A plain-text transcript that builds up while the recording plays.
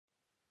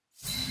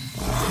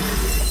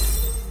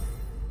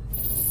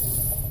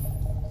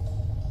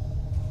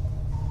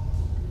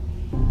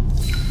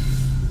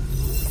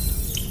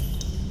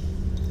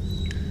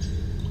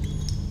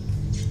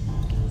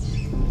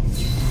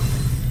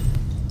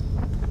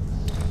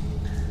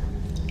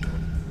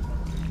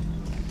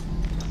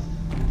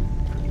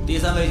第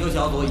3维修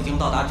小组已经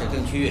到达指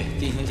定区域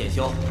进行检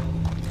修。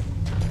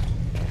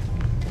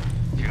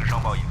请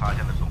上报已发现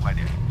的损坏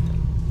点。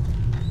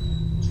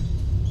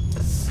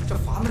这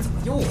阀门怎么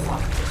又坏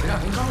了？谁让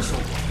您刚修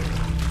过？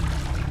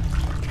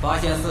发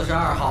现42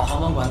号航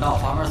门管道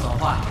阀门损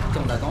坏，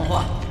正在更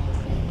换。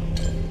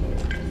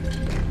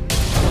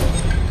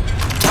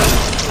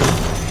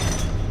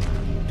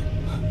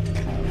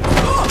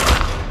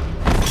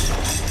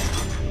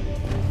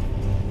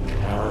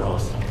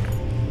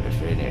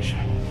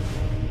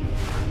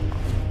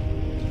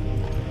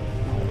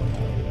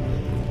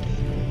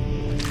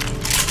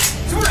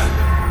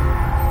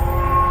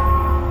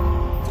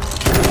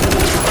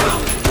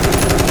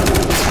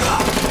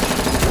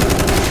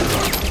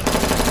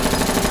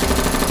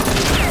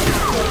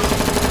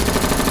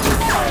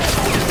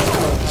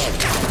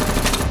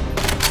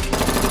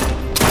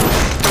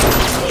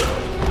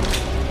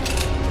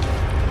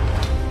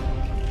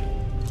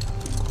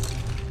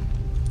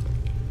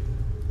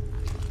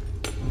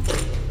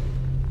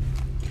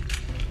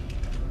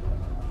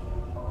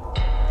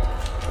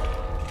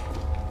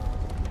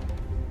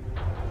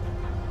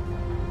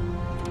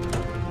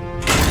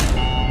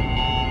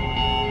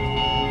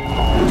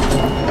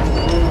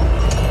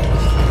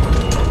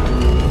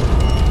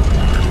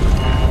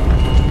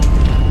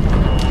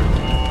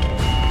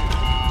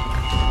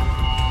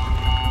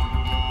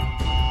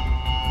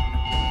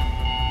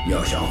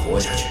 要想活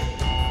下去，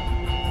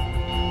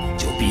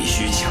就必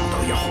须抢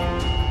到药。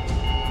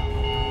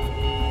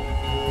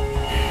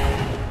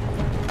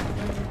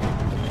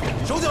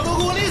手脚都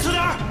给我利索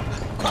点儿！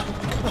快，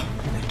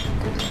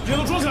别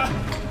都装起来！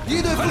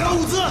一队分发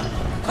物资，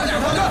快点，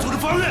快点，组织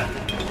防御！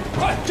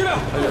快，这边！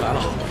黑羽来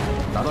了，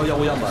拿到药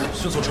物样本，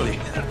迅速撤离。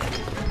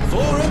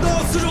所有人都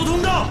要死守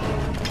通道，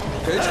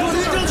给撤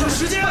离争取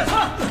时间。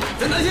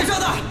在南线上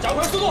的，加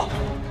快速度！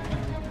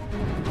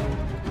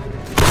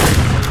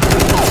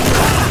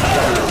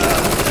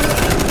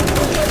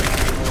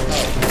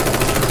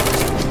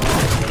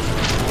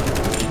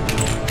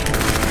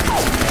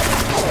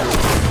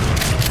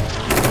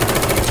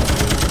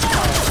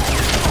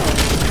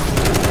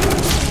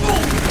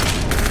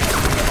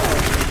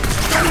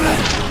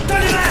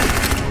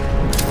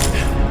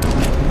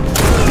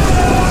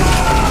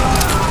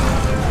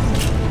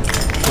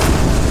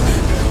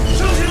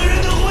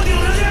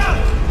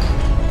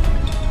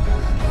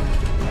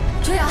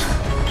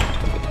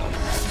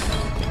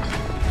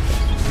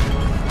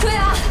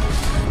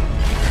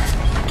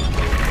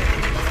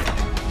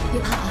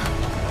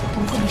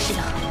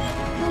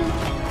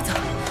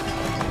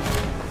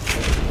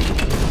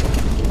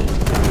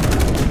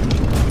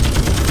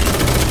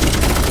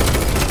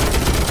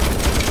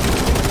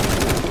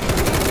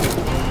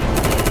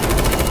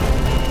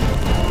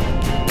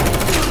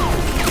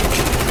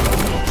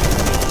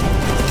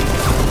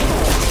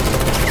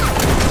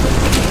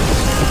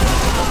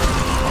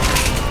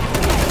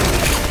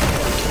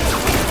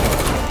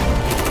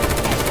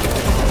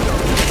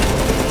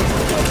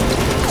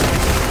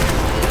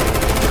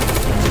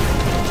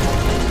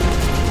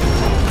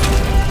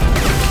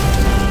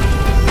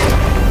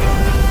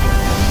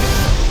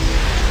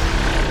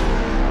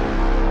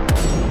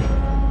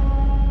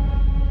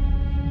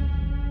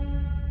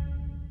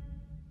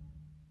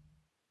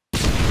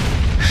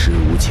 史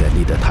无前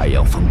例的太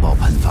阳风暴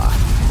喷发，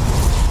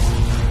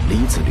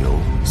离子流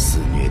肆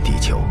虐地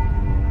球，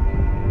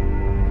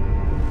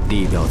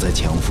地表在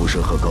强辐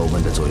射和高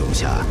温的作用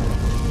下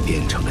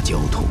变成了焦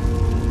土，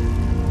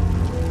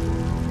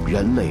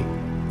人类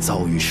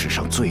遭遇史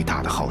上最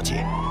大的浩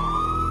劫，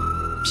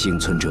幸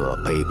存者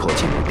被迫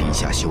进入地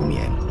下休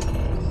眠，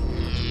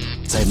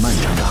在漫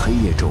长的黑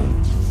夜中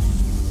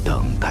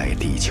等待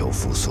地球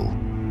复苏。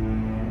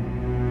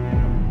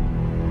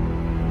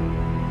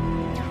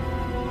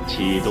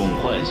 启动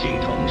唤醒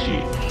程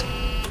序。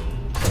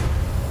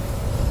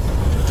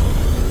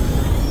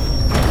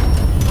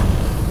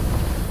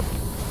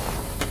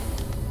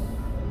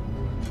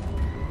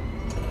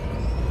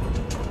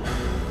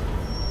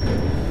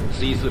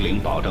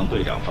C40保障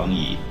队长方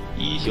毅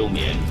已休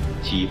眠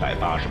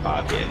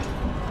788天。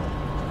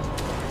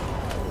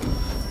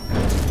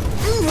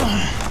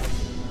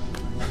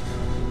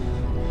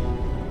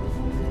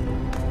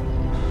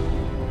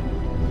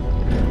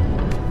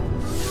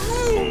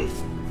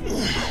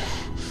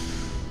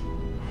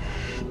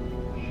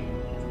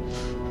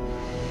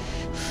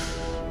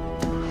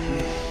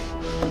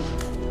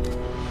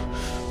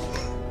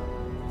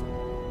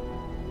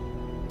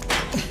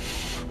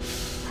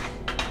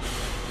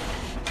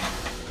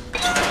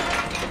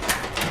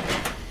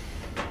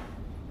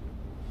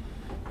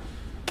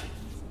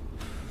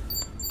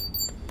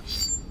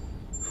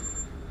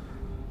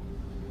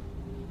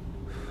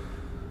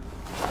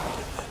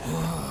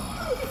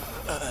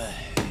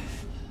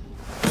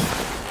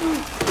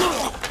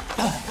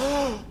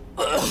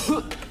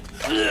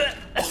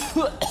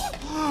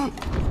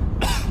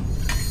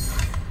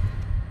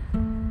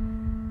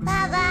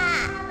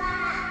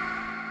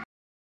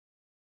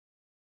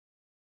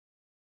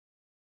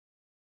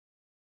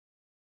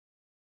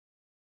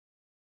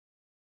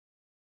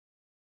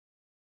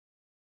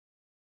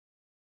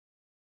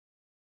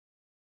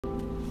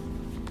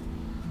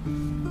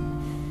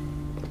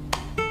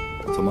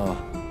怎么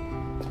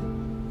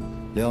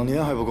，2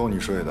年还不够你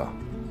睡的？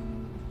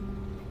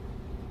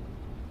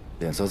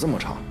脸色这么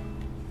差。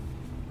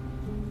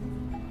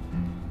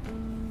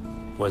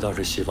我倒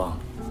是希望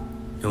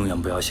永远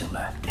不要醒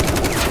来。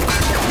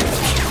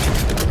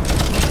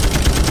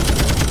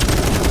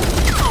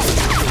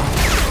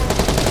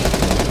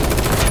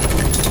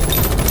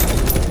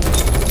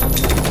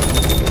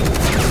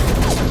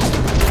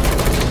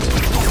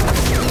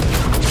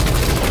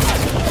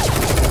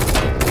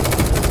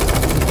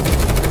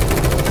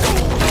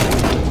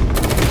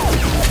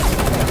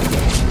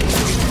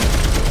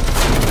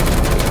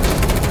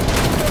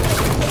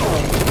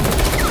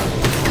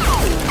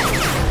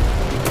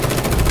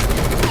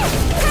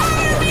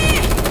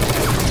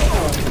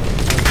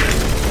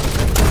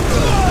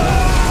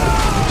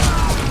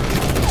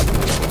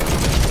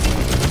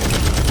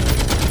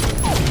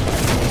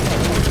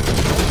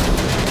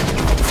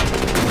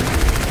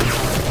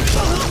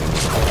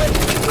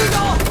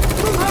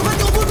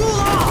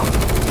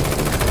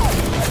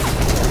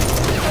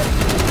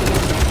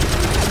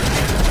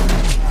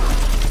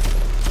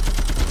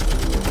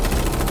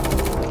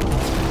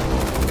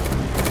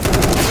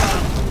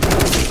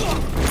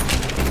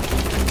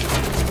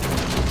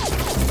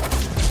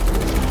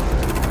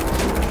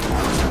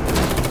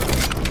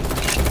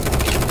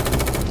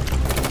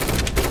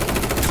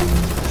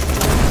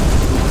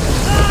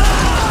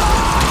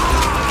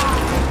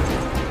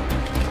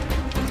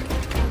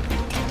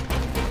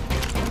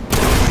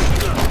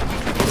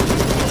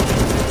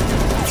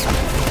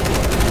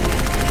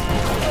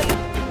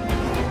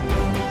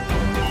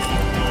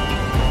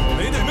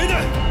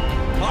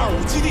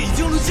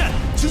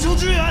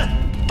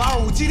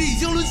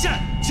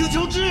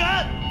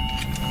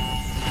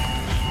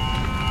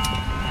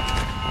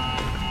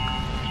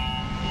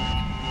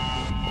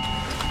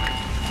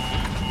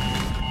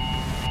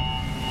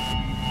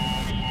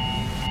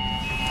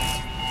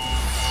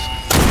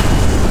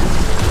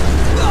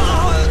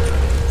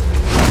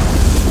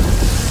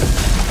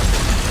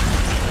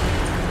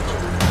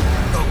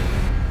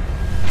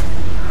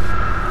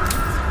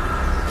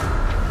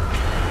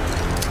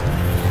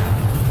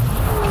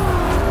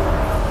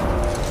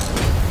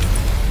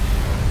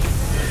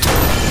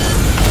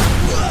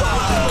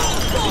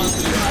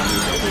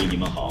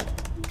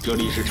这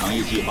里是长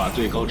业计划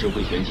最高智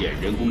慧权限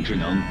人工智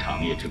能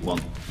长业之光。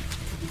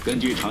根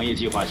据长业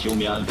计划休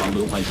眠安防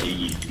轮换协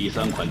议第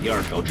3款第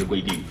2条之规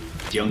定，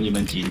将你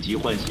们紧急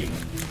唤醒，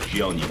需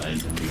要你们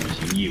履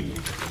行义务。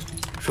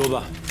说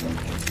吧，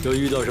又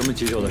遇到什么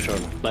棘手的事儿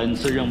了？本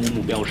次任务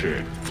目标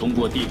是通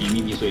过地底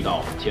秘密隧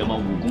道前往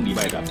5公里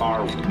外的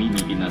825秘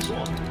密避难所，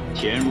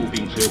潜入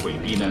并摧毁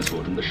避难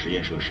所中的实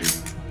验设施。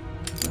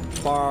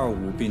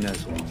825避难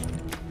所，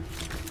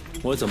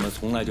我怎么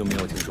从来就没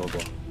有听说过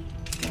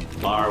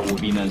？825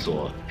避难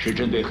所是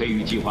针对黑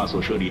羽计划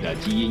所设立的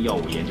基因药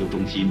物研究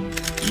中心，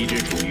一直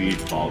处于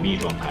保密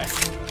状态。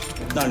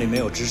那里没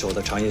有值守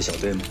的长夜小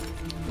队吗？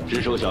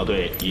值守小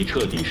队已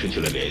彻底失去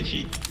了联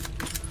系。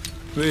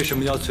为什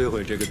么要摧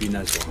毁这个避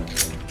难所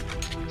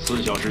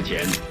？4小时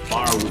前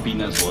，825避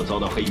难所遭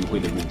到黑羽会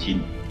的入侵，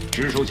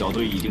值守小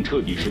队已经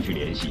彻底失去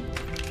联系。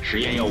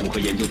实验药物和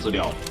研究资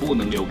料不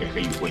能留给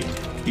黑羽会，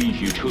必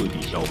须彻底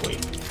销毁。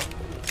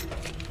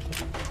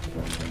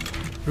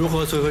如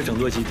何摧毁整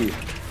座基地？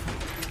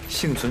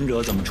幸存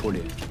者怎么处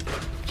理？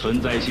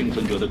存在幸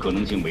存者的可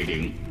能性为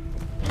0。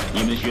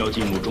你们需要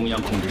进入中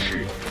央控制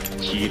室，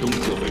启动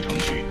自毁程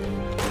序。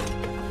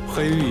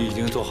黑羽已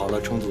经做好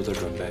了充足的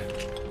准备。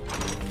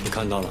你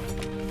看到了，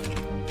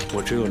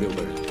我只有6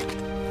个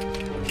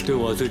人。对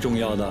我最重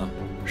要的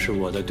是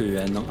我的队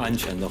员能安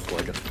全地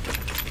活着。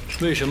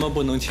为什么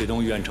不能启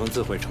动远程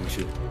自毁程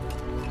序？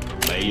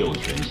没有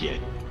权限。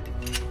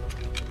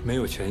没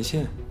有权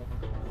限？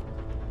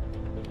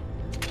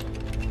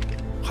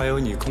还有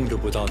你控制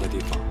不到的地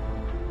方。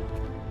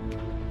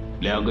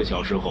2个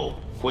小时后，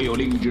会有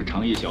另一支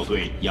长夜小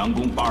队佯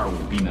攻825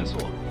避难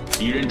所，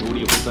敌人主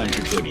力会暂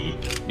时撤离，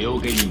留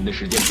给你们的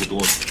时间不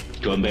多，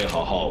准备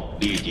好后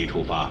立即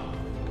出发。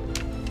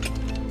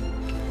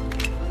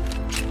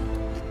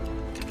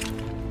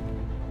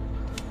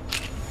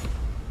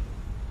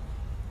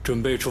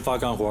准备出发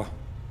干活。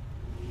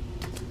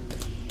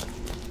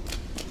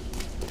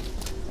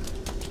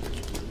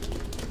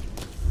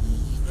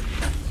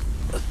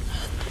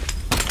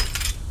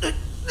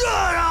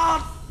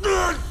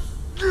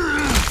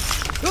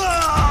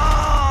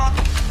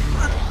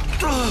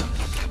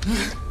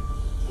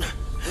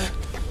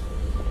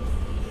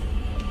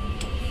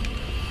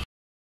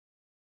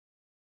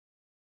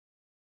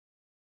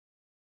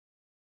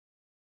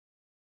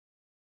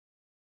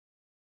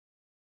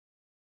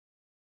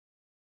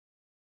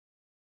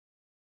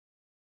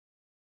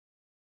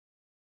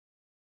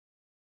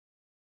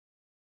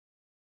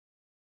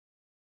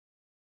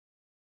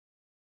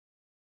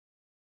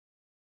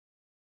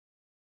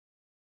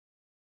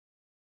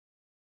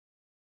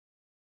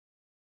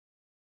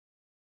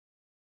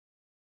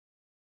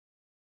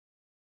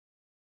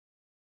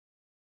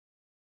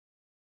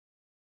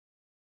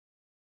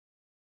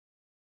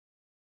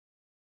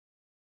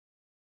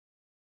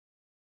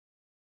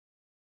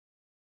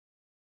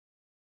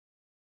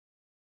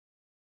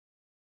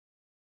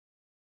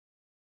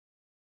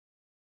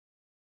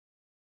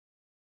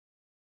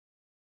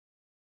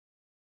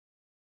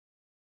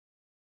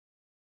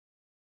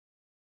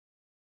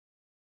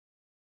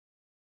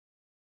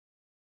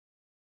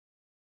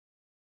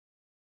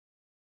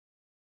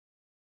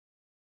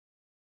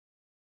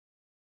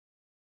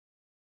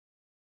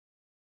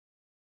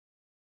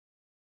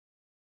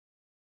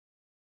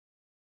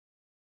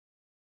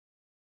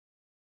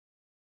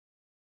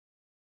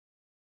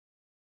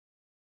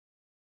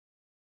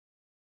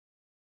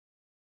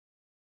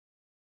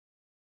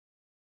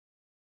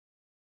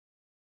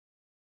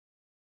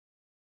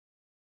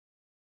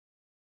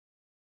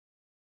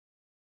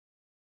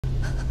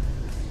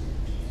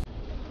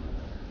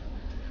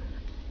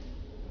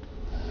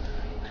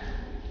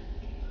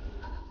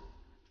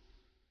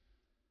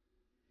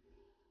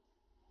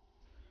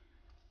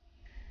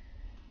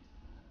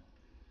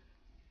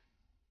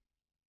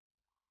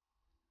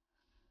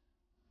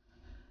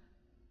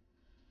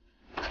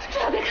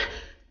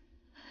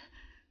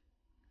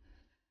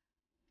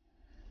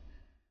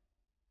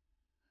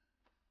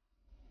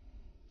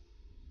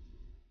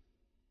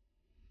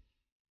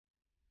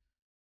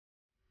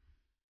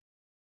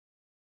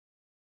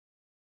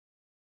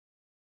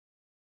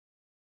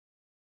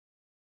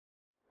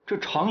这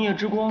长夜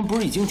之光不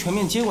是已经全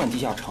面接管地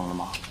下城了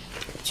吗？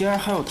竟然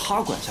还有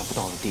他管辖不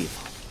到的地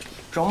方，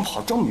让我们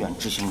跑这么远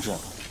执行任务。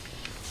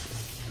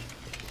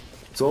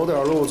走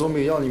点路总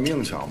比要你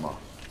命强嘛。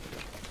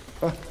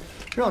哎，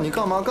让你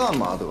干嘛干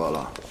嘛得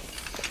了。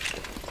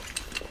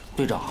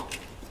队长，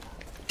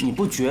你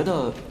不觉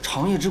得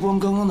长夜之光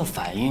刚刚的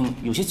反应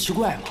有些奇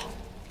怪吗？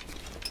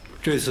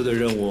这次的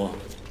任务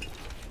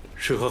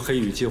是和黑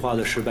羽计划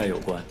的失败有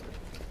关。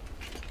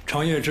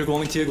长夜之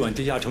光接管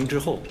地下城之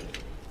后，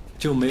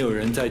就没有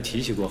人再提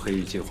起过黑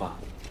羽计划。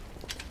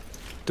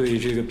对于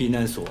这个避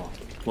难所，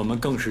我们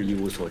更是一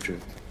无所知。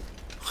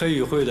黑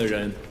羽会的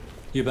人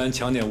一般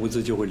抢点物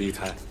资就会离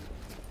开。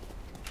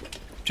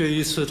这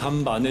一次，他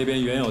们把那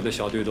边原有的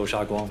小队都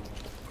杀光，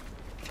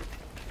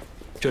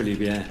这里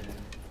边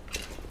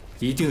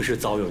一定是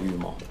早有预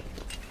谋。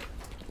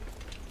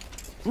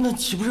那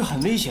岂不是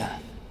很危险？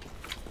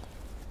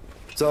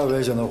再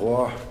危险的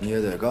活你也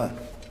得干，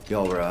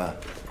要不然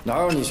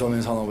哪有你消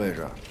灭舱的位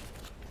置？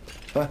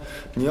哎，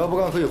你要不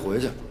干可以回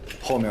去，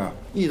后面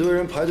一堆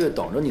人排队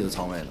等着你的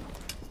舱位呢。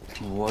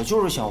我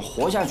就是想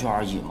活下去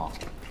而已嘛。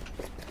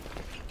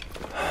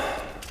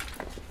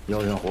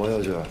要想活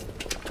下去，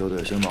就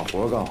得先把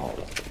活干好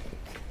了。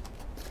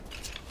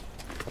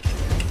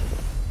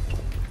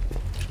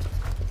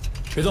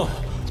别动！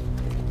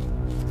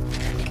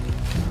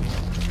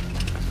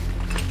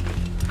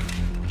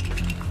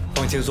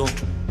放轻松。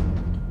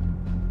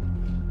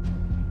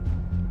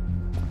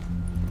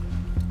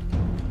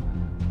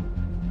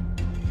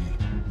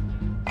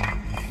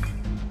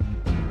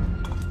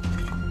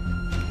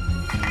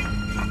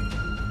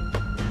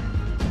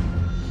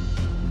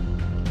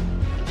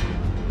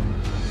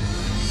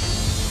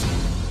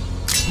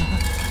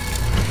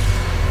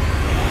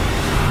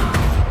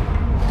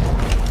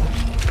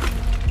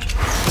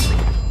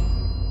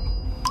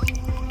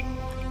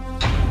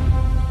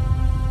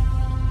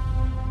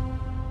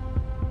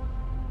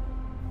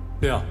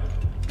亮，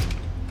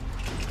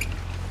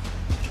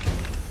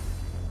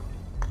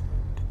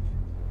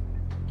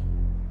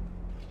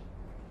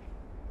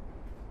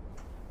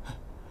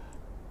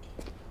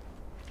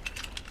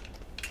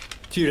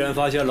既然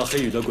发现了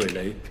黑羽的鬼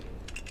雷，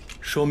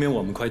说明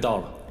我们快到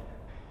了。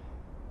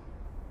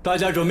大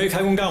家准备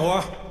开工干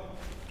活。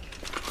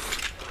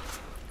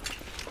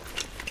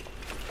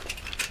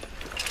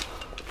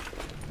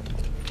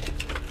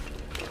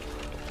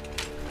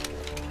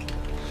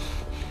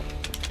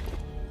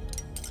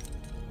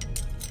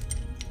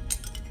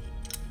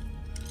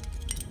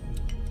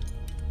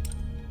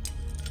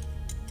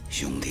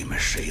兄弟们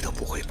谁都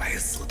不会白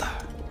死的。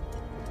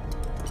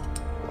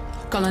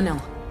 Colonel,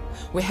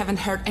 we haven't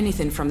heard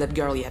anything from that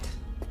girl yet.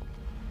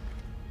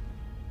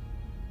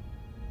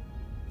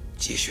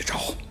 继续找。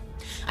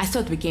 I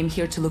thought we came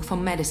here to look for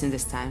medicine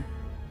this time.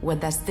 What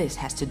does this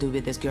has to do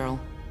with this girl?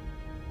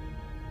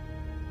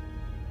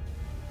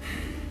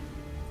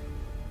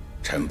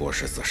 陈博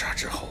士自杀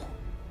之后，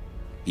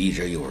一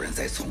直有人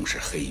在从事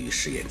黑羽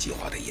实验计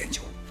划的研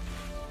究。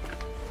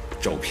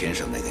照片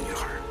上那个女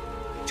孩，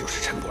就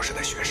是陈博士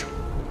的学生，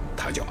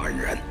她叫安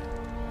然。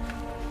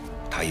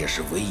她也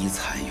是唯一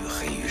参与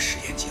黑羽实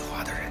验计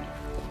划的人。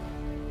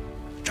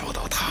找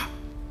到她，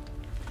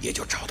也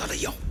就找到了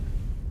药。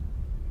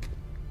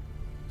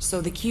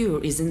 So the cure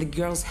is in the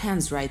girl's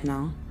hands right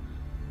now.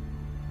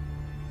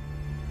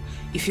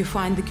 If you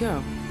find the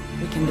girl,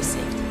 we can be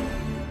saved.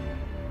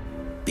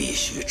 必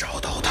须找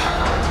到她。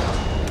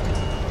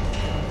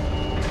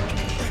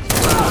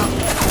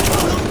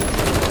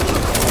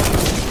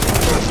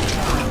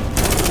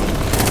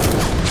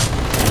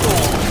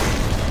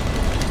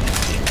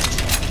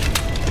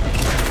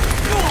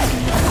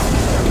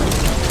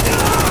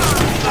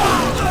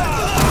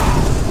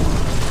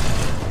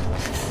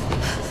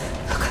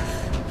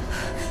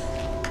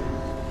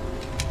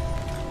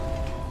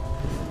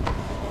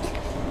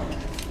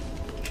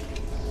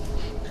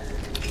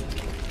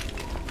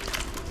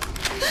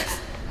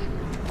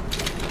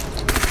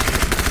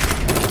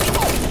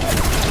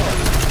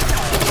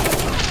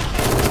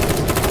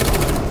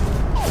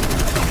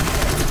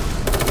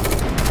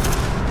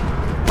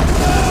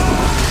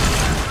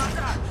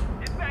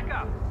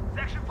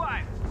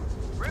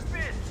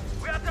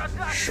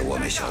 是我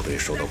们小队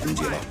受到攻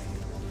击了。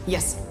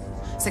Yes,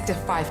 Sector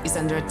 5 is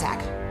under attack.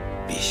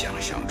 比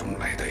想象中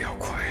来的要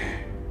快。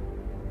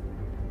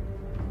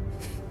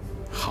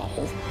好，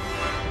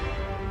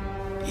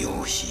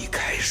游戏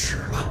开始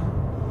了。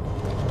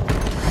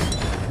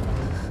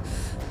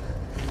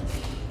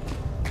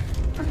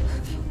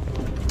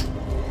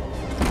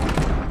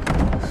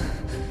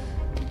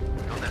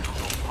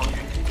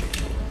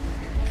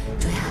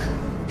卓雅，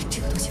这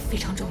个东西非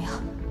常重要，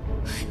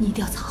你一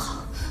定要藏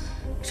好。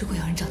 如果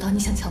有人找到你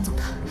想抢走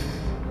它，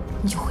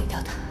你就毁掉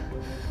它，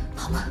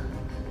好吗？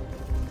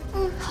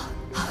嗯，好，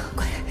好，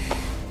乖，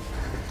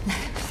来。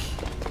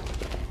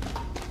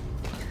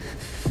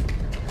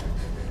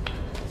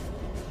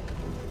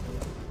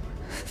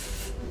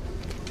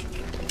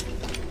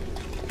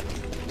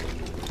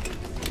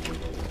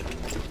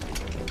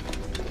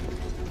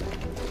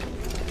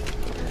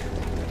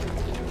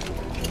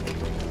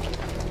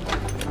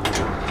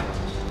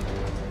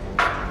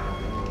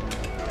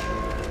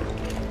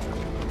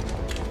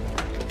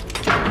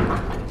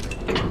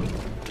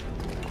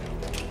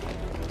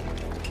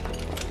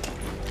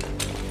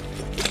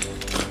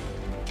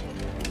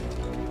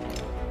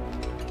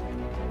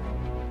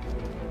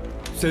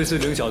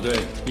C40小队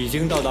已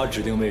经到达指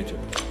定位置。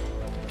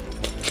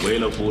为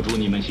了辅助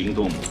你们行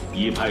动，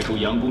已派出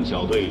佯攻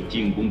小队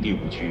进攻第5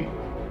区。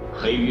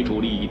黑羽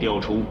主力已调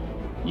出，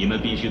你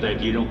们必须在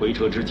敌人回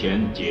撤之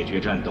前解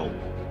决战斗。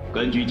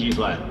根据计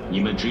算，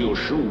你们只有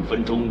15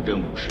分钟任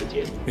务时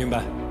间。明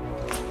白。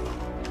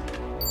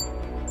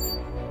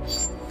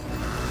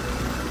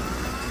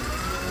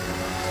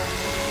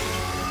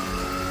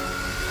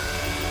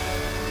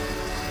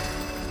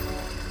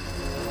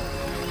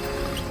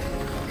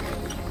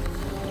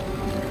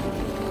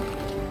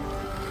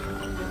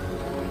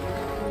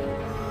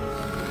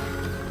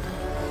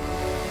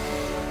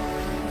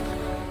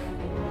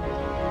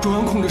中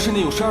央控制室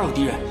内有12个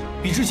敌人，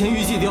比之前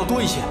预计的要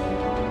多一些。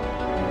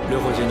刘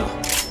火金呢？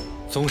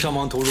从上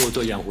方突入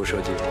做掩护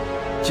射击，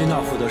金娜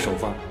负责首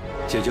发，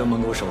解决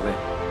门口守卫。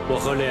我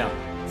和雷亚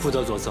负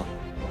责左侧。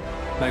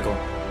迈克，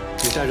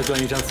你带着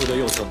段玉山负责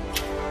右侧。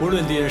无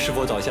论敌人是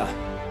否倒下，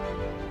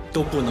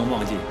都不能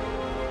忘记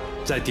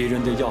在敌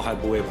人的要害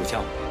部位补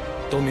枪。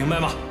都明白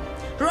吗？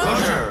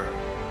是。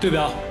对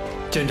表，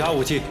检查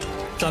武器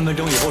，3分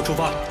钟以后出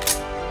发。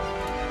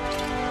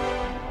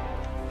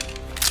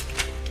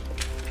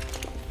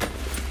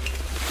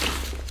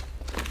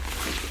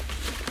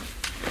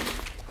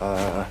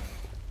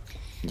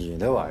你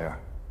那玩意儿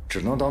只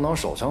能当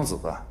手枪子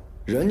弹，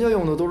人家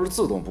用的都是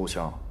自动步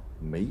枪，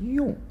没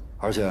用。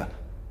而且，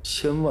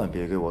千万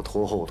别给我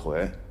拖后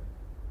腿。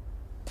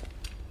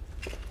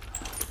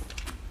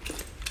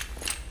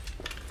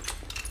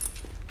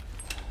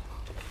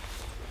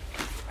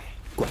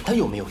管它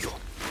有没有用，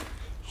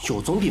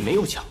有总比没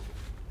有强。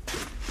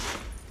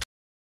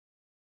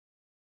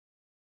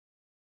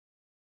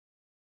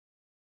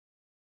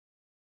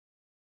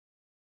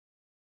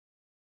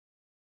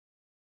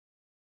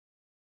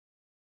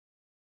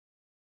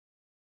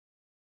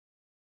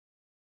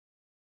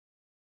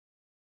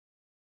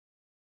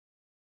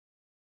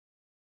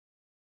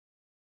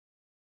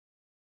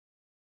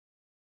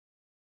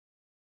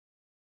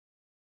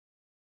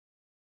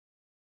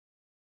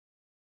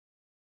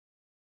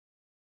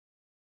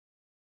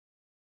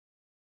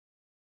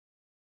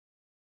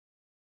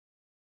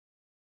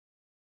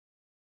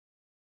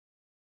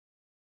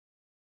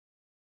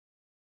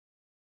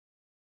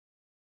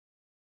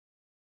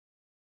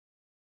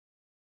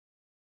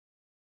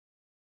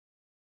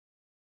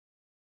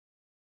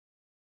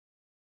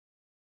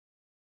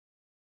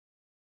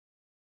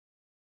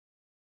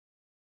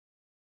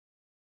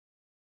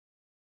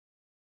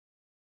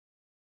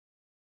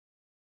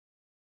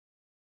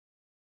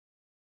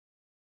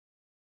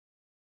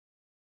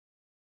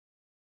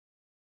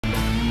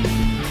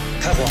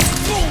开火！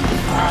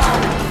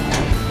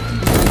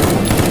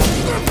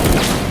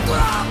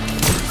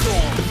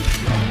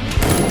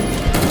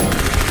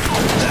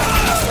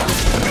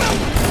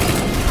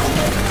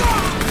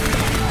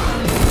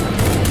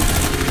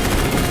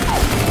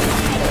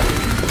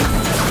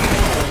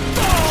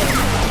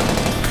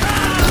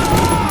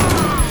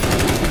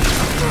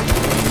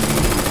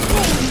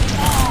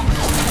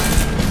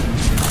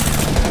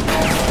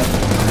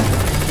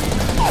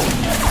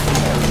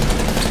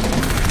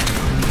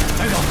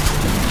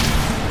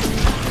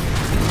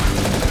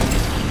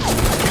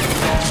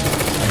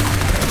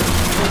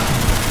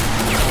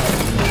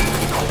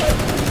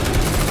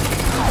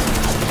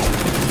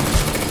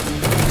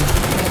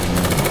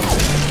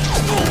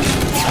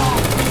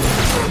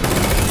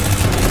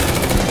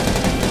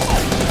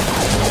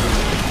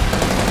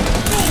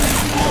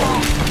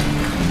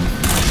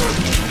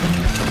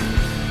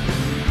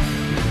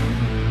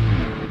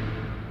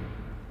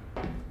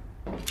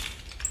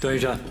段医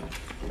生，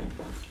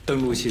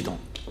登录系统，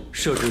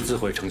设置自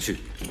毁程序，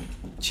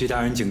其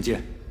他人警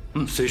戒，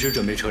随时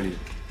准备撤离。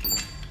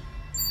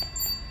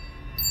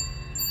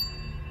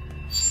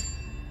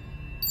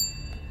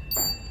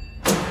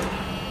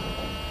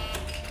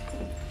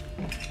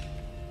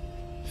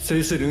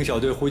C40小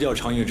队呼叫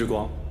长夜之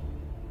光，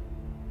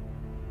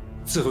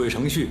自毁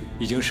程序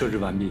已经设置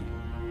完毕，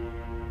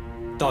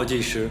倒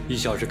计时1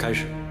小时开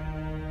始。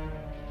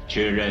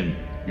确认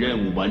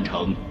任务完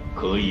成，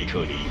可以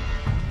撤离。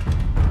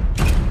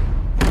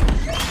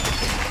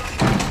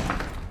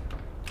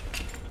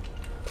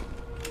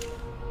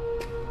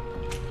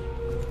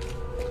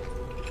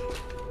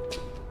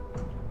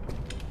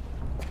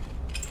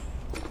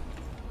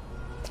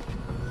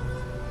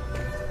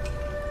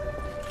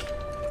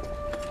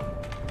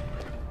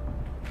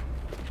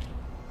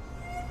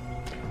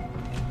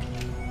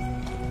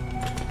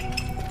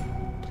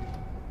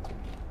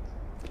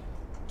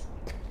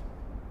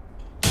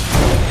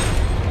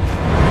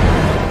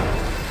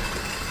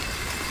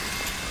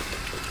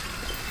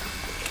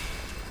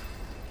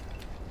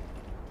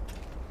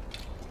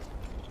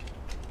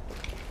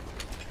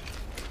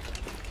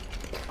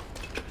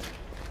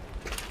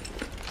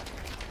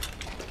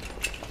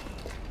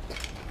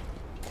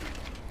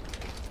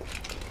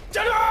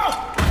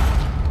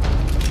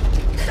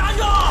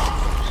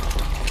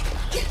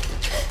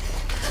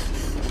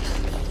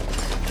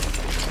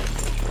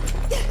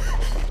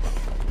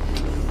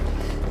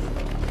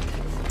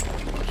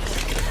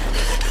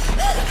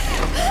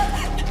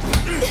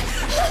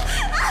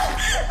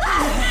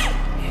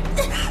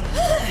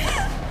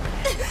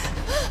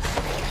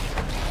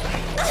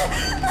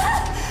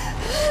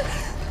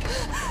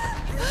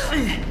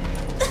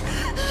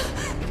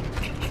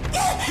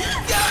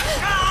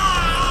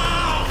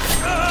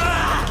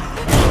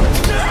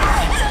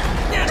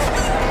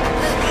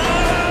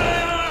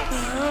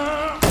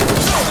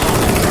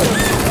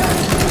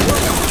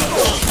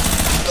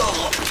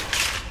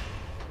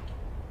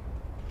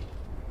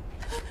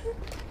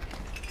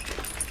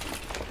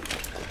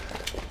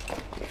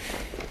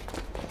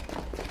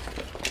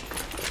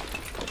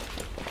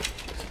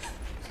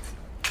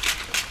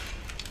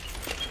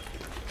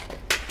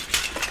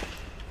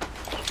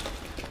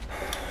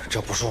这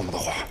不是我们的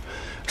活，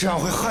这样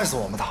会害死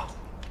我们的。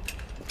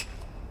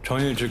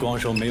长月之光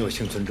说没有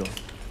幸存者，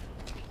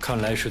看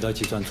来是他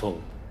计算错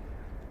误。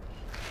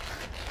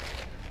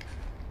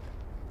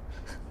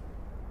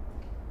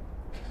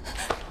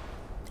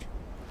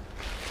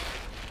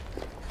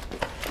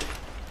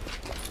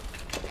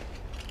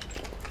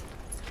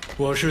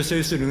我是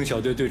C40小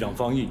队队长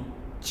方毅，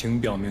请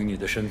表明你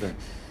的身份。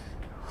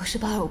我是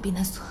825避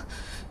难所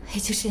A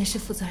区实验室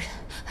负责人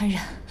安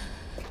然。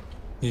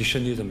你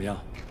身体怎么样？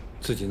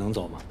自己能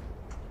走吗？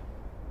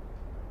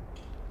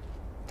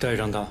带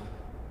上他，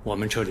我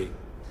们撤离。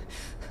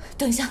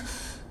等一下，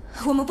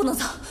我们不能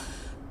走。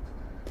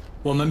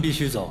我们必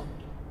须走。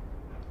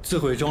自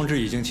毁装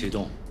置已经启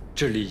动，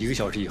这里1个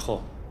小时以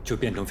后就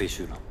变成废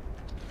墟了。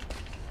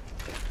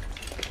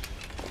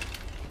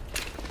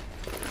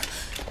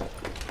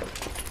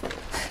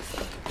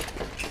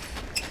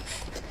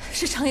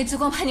是长野之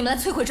光派你们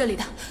来摧毁这里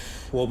的。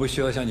我不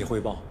需要向你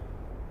汇报，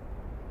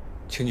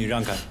请你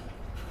让开。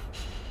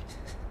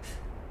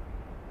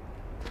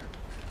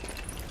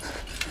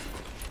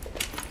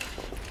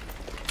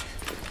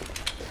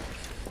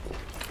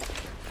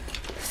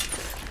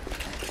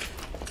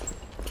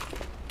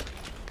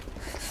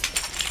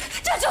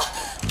站住！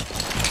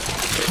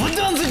不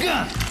这样子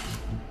干！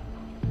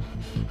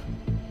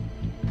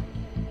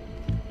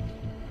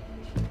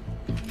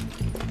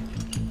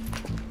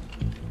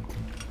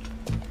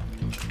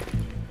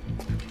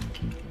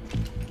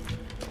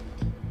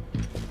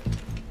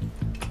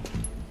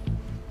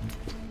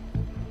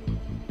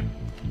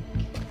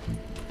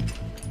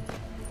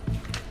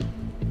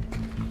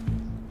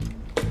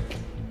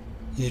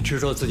你知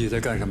道自己在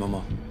干什么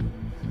吗？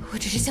我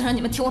只是想让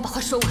你们听我把话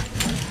说完。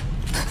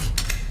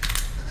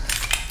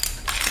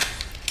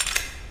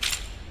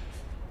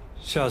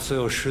下次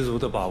有十足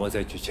的把握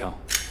再举枪。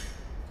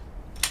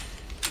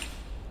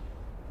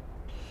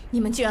你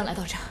们既然来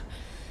到这儿，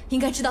应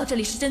该知道这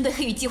里是针对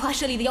黑羽计划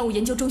设立的药物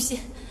研究中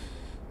心。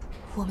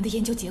我们的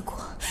研究结果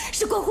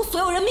是关乎所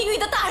有人命运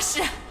的大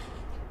事。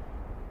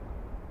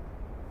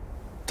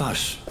大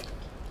事？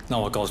那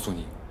我告诉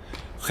你，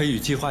黑羽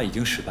计划已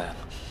经失败了。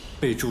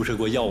被注射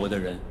过药物的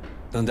人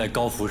能在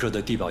高辐射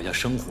的地表下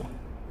生活，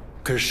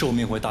可是寿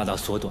命会大大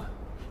缩短，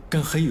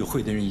跟黑羽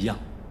会的人一样。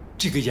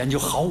这个研究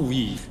毫无意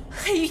义。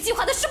黑羽计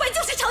划的失败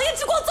就是长夜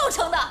之光造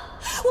成的。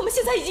我们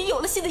现在已经有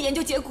了新的研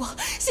究结果，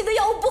新的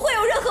药物不会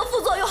有任何副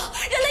作用，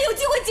人类有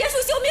机会结束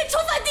休眠，重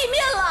返地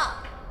面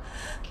了。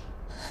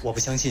我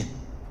不相信，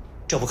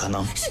这不可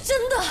能。是真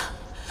的，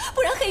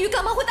不然黑羽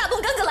干嘛会大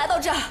动干戈来到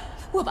这儿？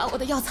我把我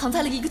的药藏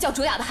在了一个叫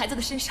卓雅的孩子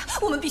的身上，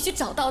我们必须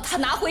找到他，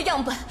拿回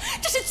样本，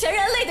这是全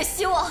人类的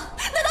希望。难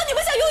道你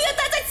们想永远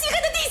待在漆黑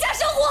的地下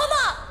生活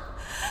吗？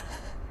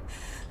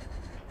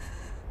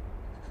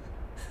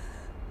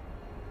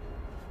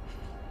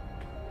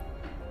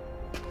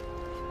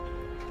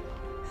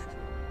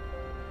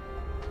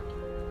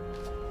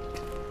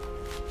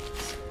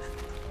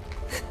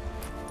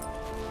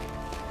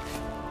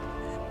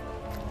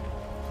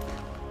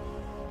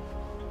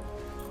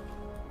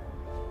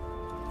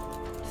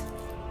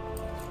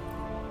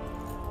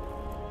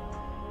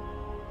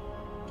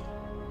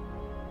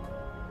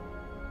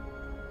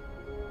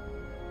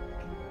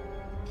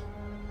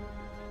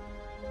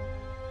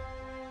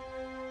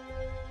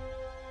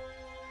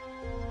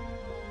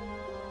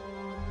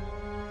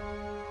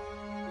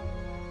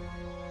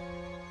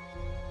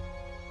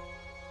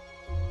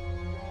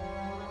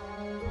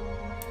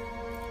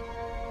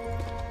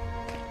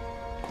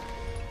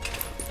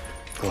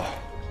哥，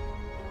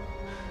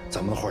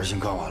咱们的活已经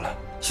干完了，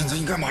现在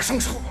应该马上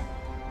撤。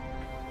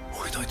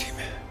回到地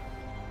面，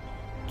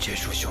结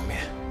束休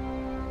眠。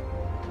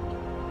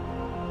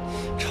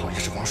长夜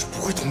之光是不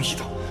会同意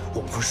的，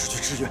我们会失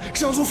去支援，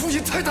这样做风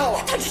险太大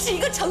了。它只是一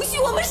个程序，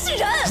我们是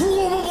人。如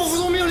果我们不服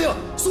从命令，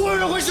所有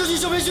人会失去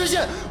休眠权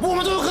限，我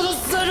们都有可能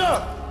死在这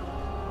儿。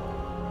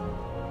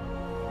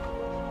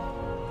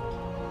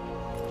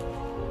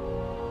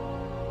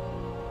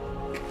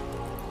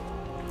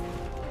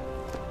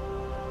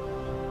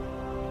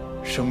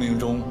生命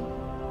中，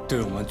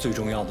对我们最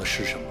重要的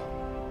是什么？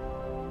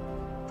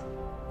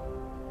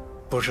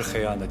不是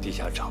黑暗的地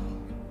下城，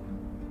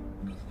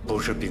不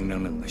是冰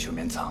冷冷的休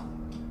眠舱，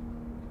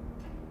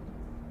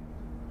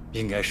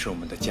应该是我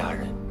们的家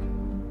人、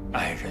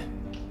爱人、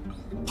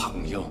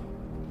朋友。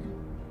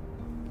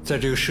在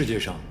这个世界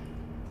上，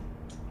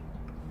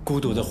孤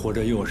独的活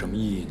着又有什么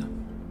意义呢？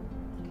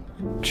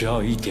只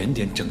要有一点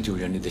点拯救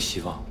人类的希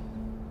望，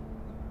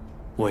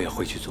我也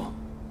会去做。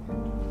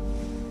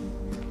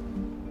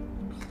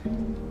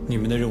你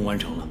们的任务完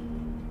成了，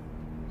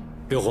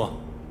刘火，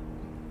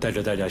带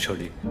着大家撤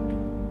离，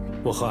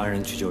我和安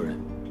然去救人。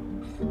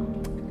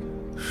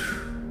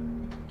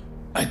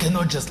I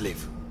cannot just leave.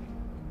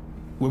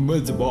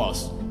 We're the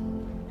boss.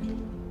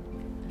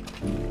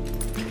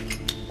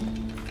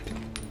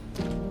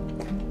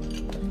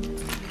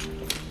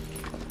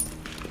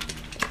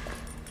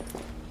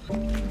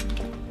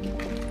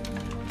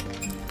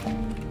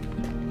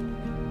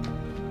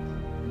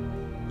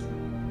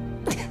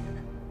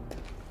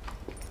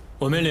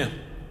 我命令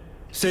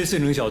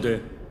C40小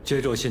队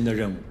接受新的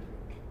任务。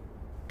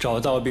找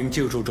到并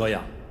救出卓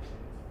雅，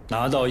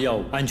拿到药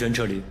物，安全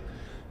撤离，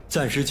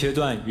暂时切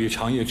断与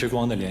长夜之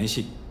光的联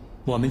系。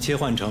我们切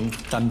换成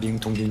单兵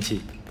通讯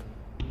器。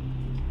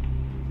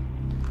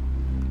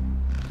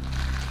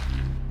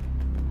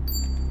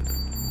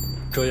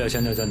卓雅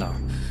现在在哪儿？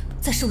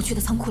在事务区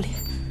的仓库里。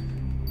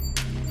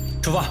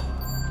出发。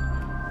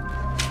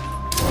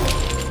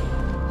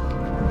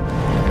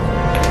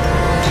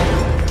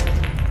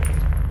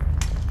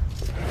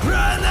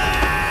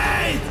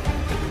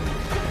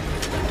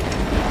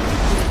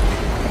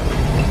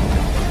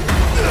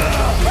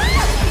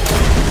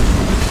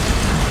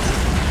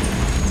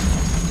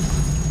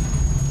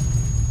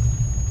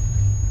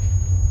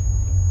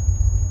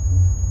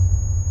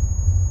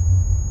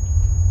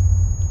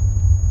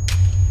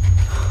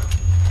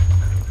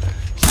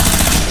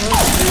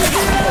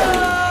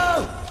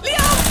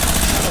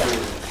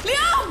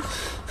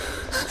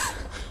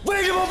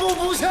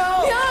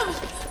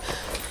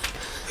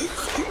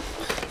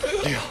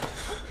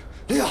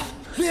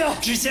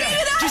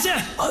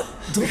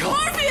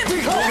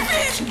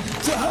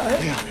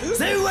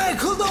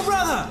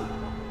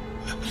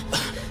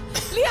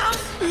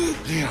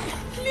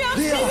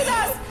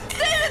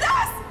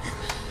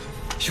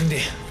 兄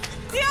弟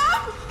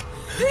 ，Liam,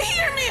 they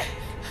hear me.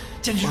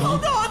 坚持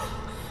Hold on,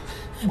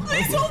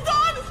 please hold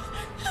on.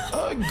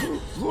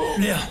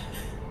 Liam.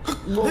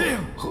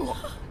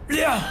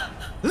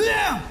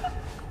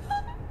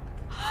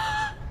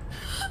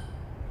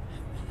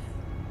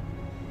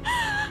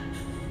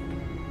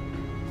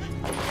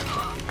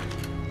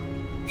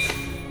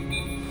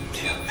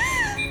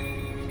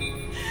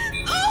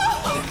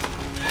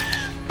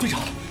 队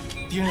长，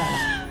敌人来了，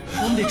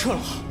我们得撤了。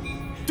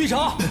队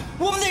长，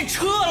我们得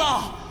撤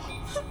了。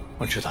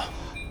我知道。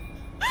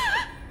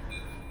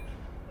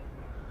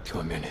听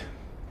我命令，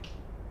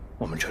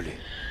我们撤离。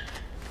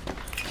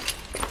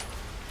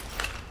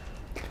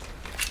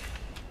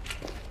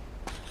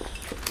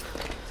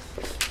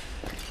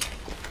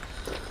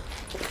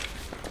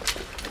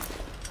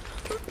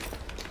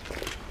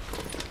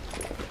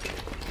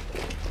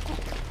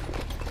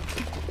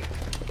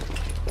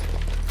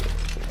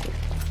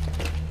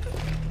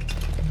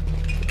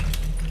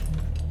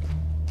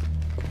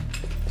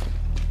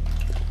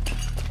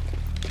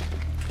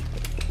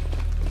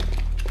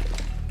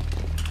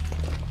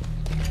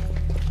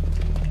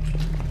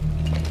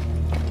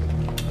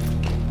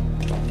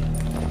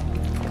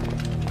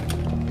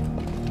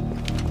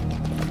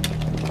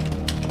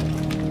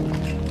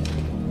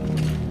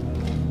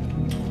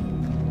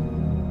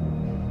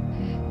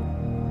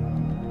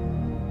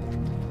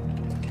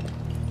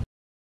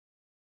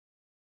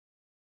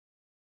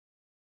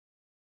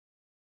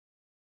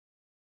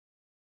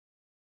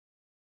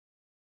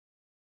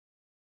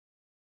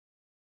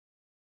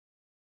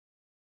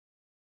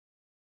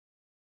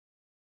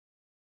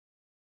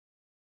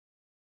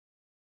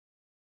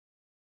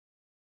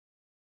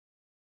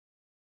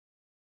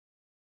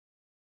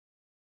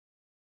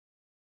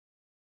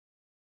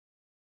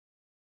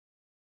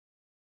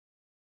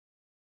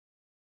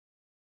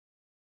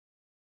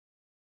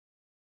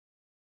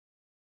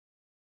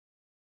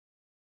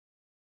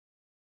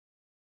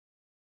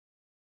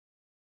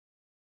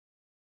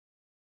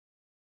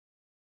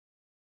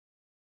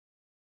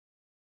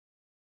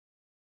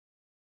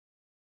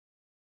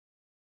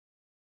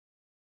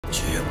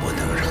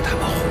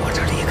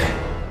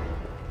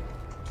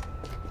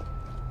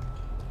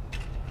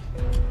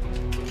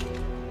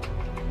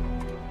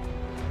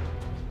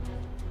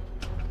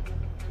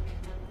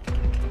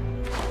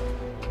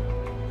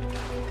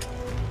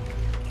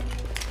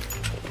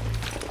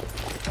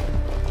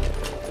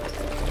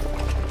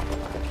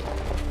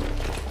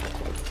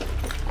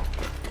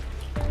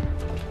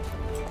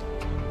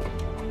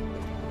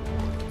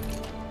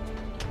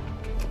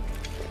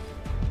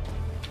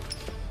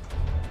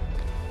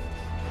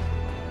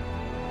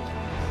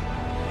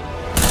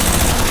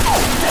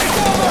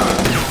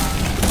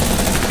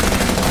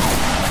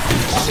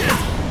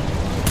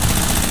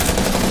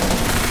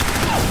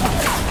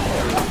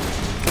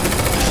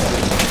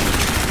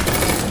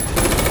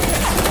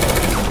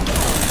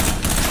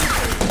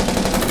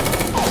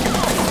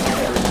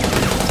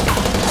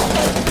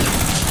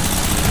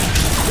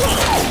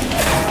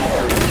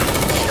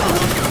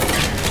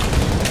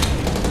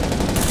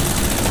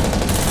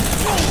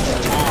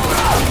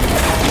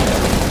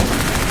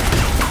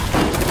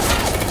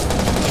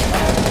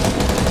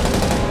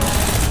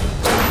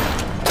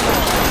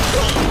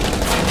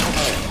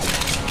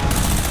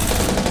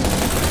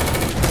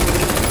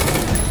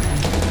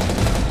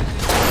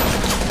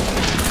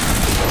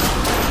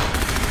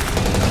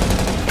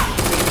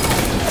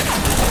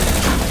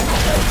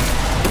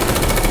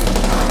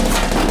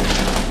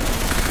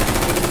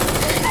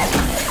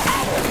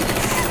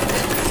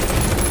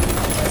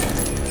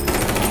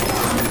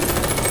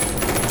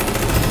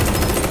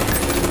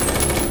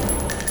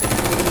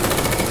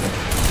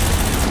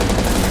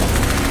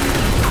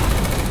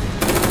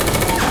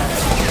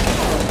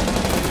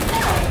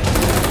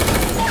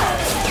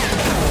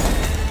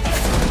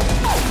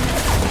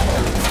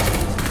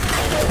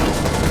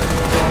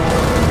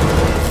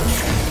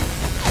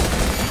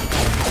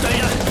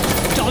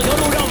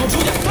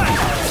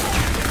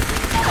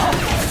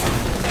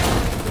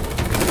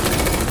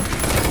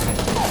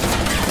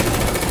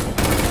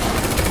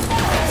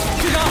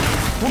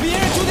我们沿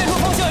着旧电车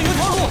方向有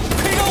条路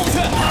可以让我们去。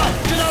好，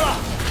知道了。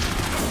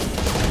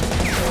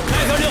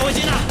迈克6回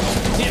吉娜，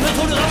你们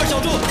拖住他们小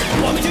猪，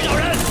我们去找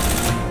人。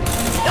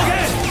OK。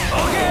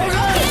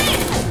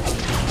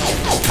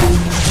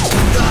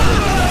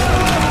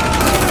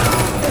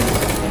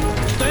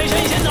对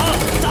谁先走？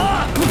走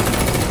啊！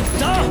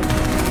走！快走！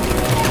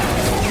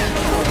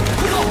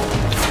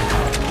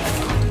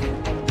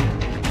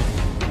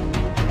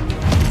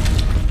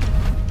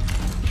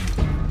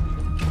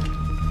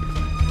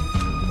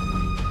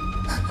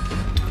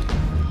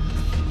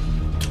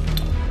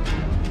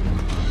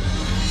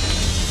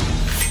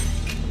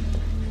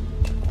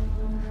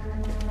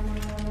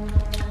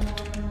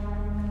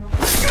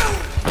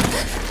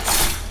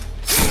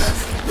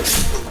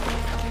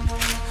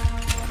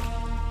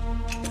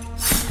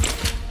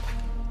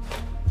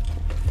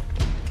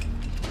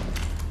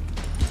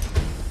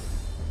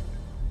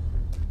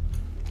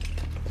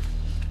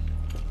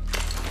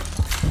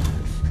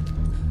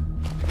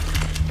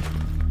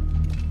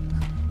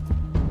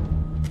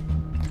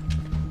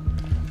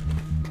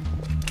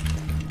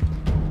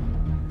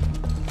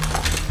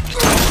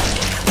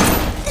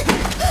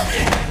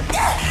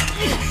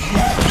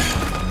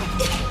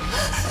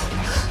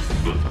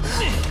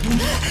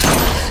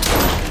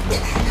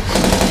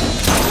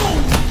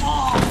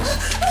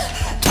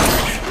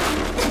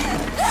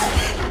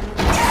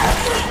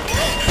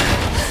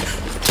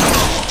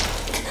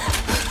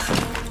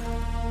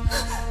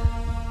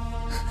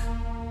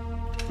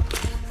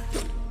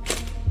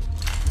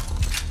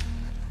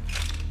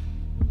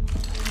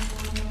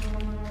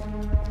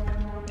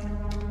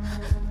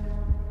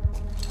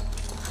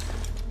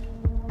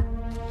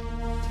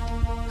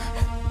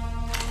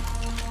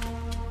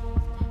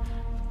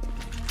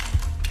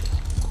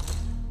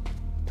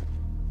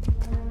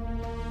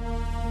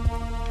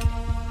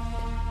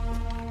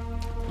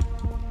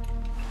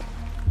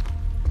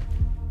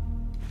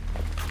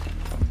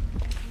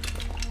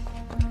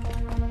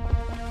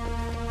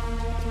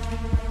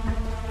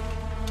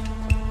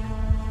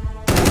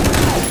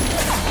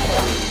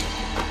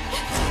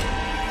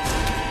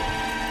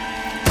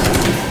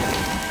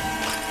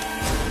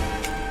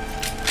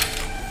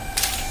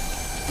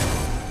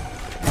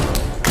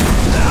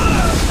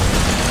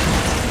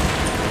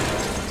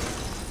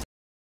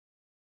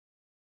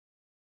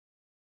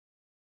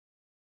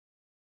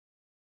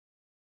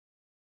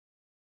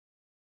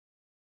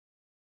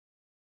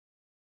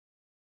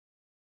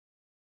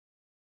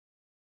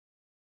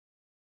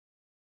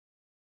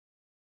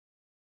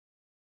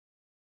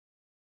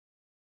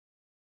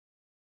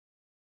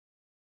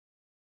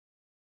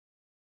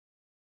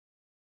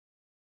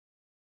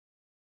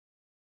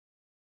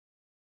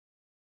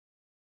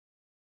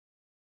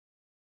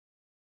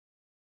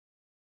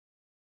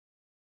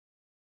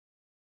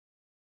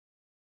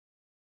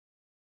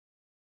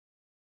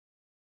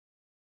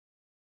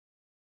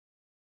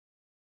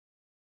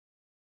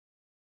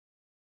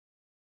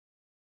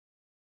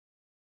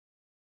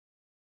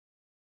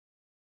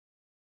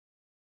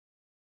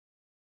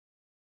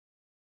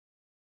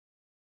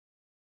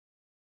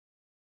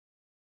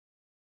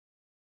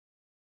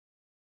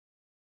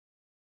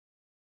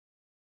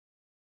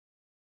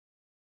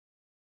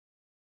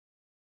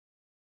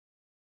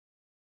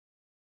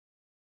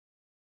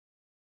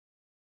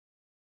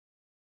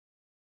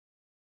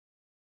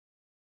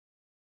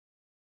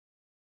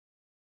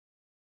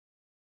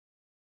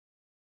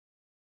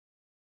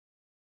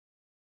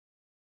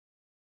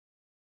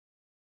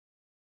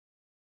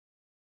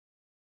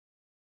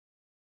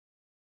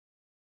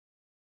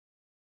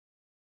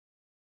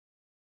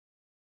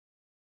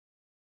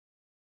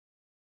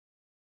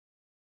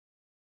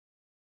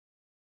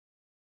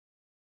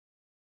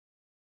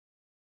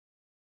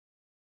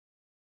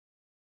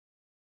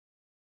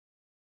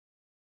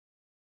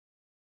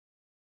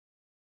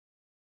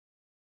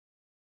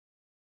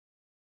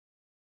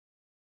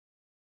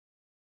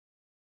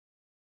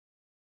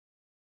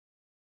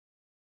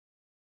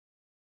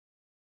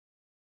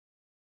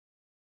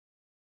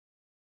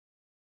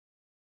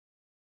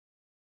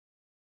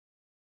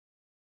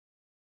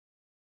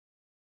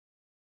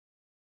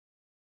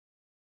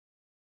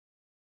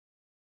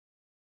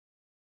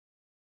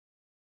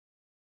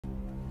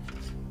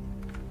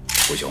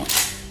不雄，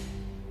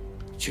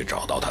去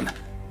找到他们。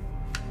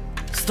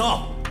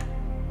Stop！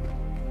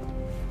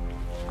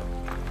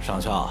 上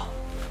校，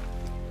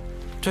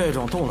这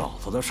种动脑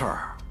子的事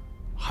儿，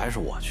还是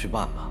我去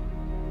办吧。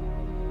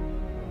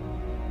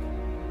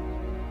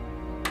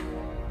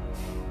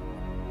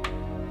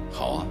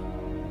好啊，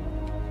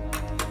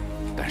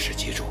但是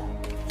记住，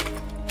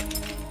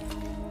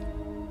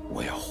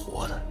我要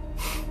活的。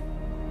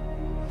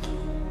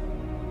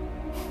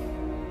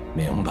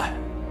明白，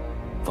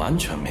完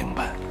全明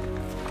白。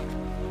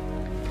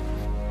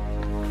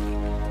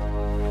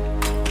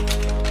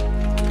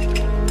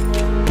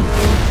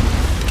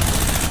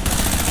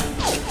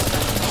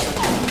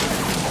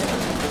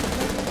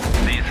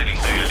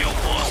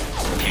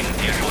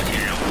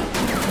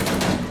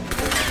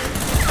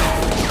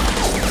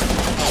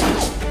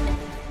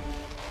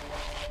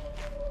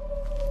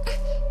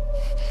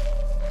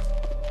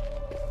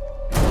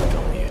正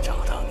义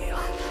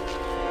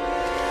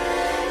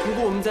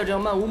们再这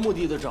样漫无目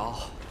的的找，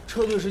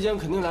撤退时间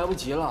肯定来不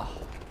及了。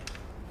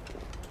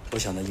我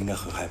想他应该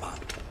很害怕，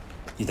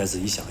你再仔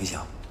细想一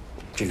想，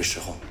这个时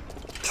候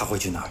他会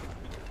去哪儿？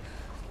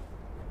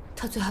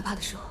他最害怕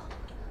的时候，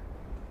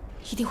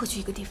一定会去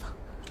一个地方。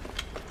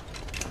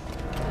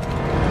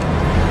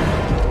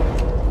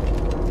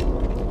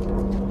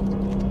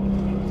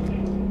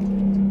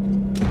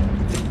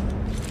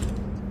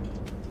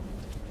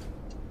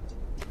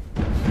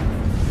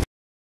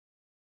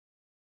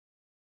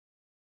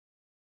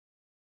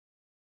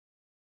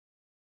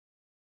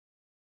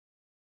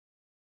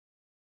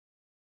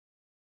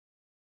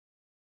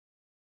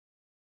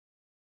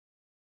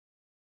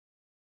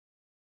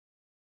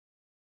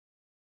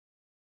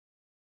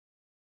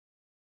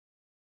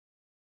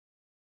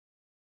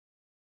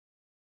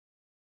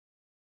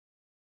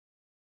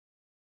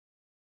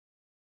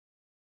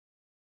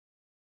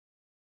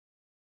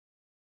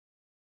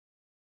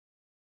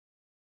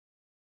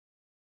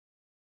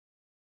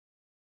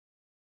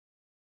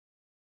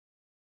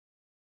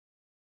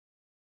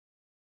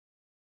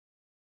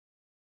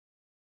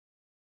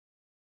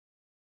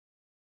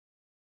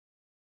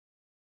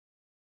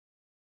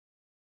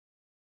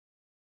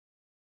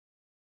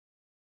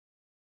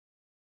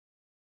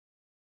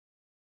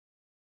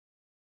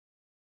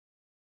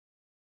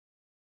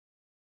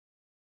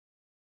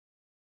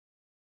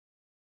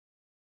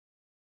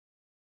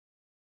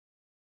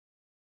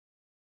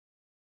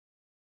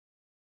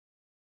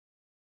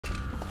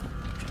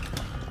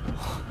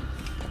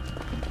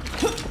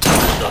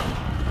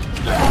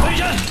 飞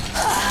身！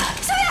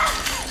小雅，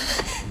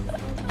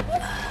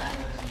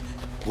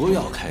不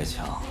要开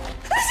枪！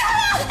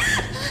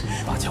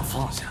把枪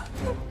放下，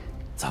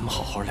咱们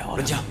好好聊聊。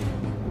人家，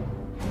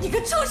你个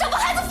畜生，把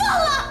孩子放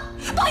了！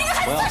抱一个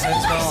孩子算什么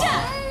本事？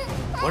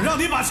我让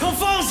你把枪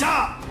放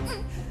下！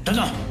等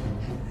等。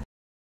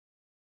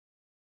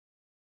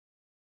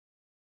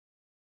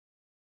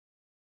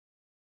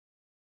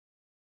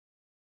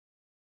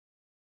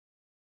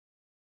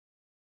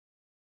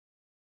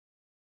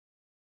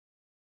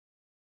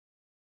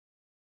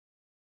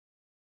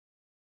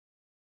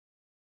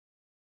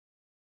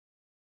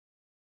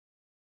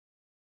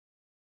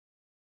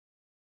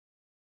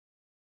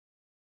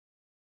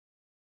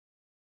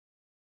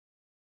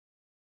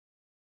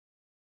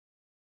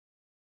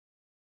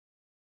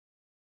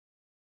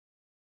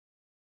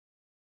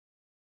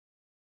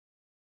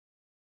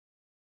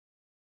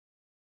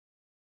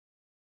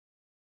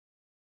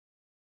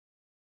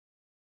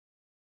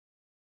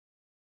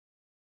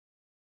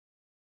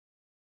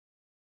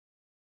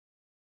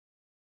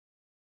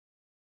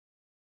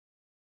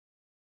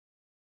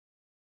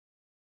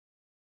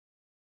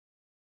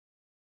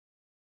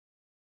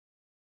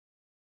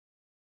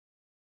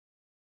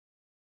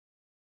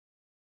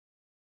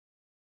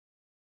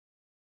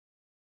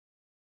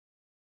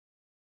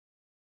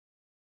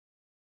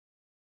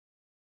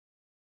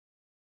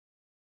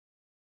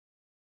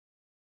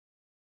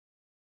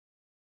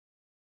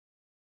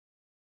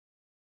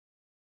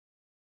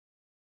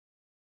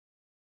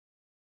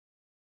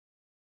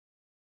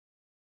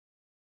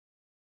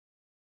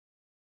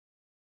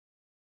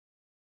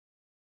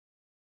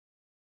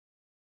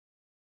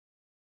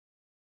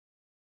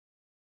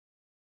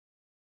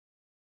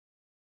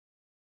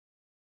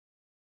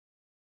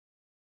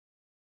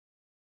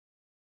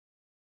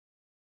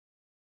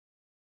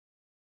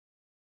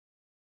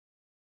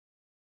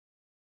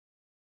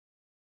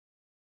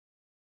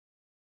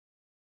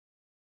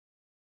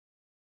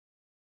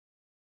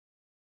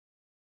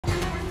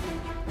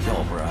 要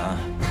不然，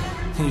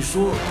你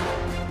说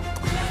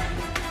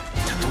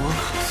这多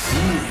可惜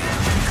呀！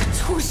你个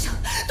畜生，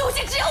东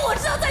西只有我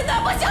知道在哪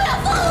儿，把小雅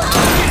放了！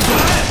闭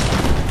嘴！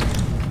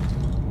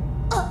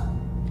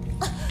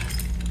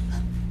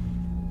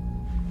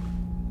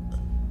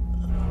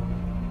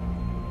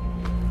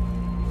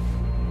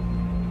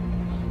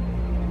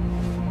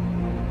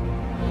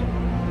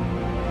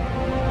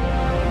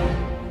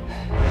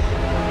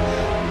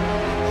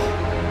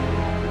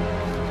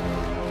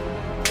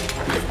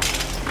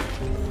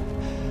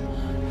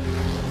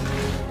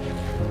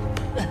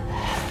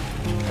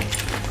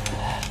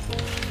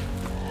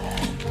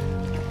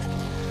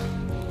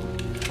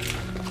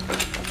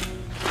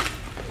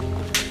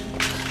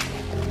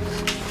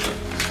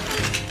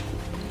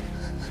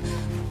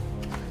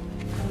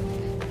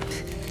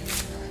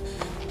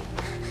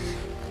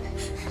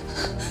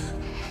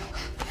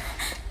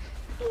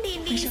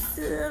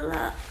 死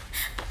了，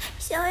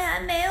小雅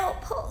没有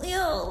朋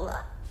友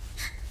了。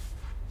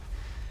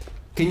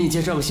给你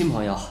介绍个新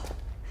朋友，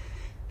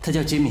他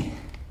叫 Jimmy。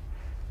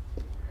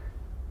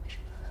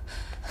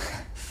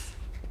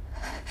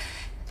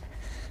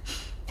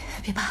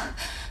别怕，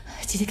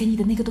姐姐给你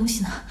的那个东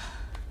西呢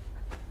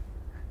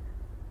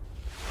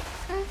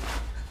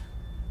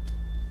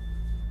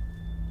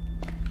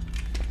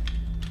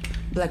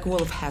？Black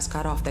Wolf has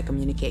cut off their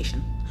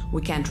communication.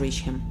 We can't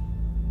reach him.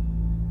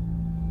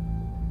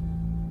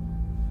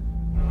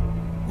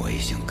 我已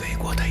经给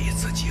过他一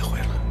次机会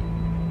了。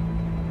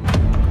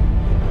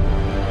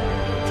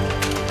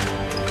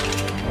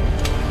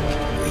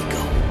We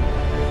go.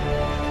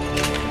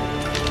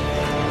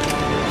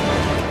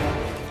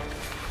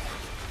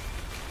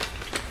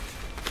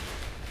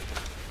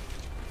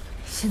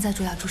 在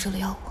卓雅注射了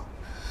药物，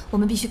我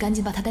们必须赶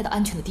紧把他带到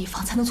安全的地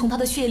方，才能从他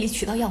的血液里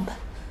取到样本。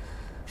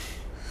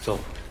走。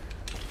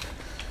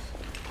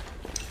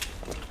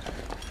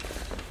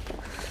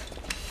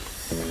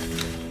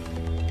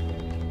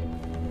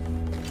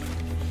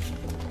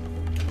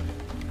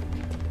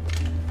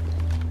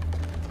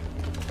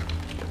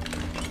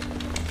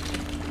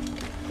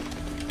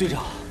队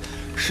长，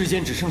时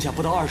间只剩下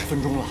不到20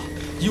分钟了，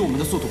以我们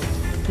的速度，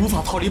无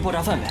法逃离爆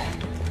炸范围。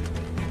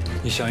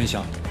你想一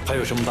想，还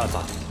有什么办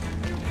法？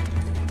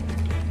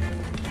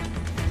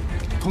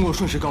通过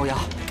瞬时高压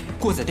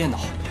过载电脑，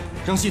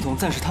让系统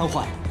暂时瘫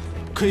痪，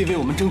可以为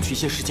我们争取一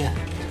些时间。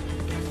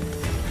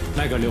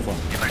那个刘火，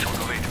你们守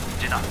住位置，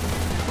吉娜，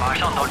马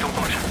上到中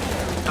锋室，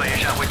段延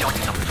山会教你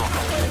怎么做。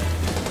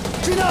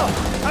Gina,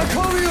 I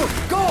cover you.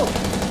 Go.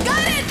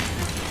 Got it.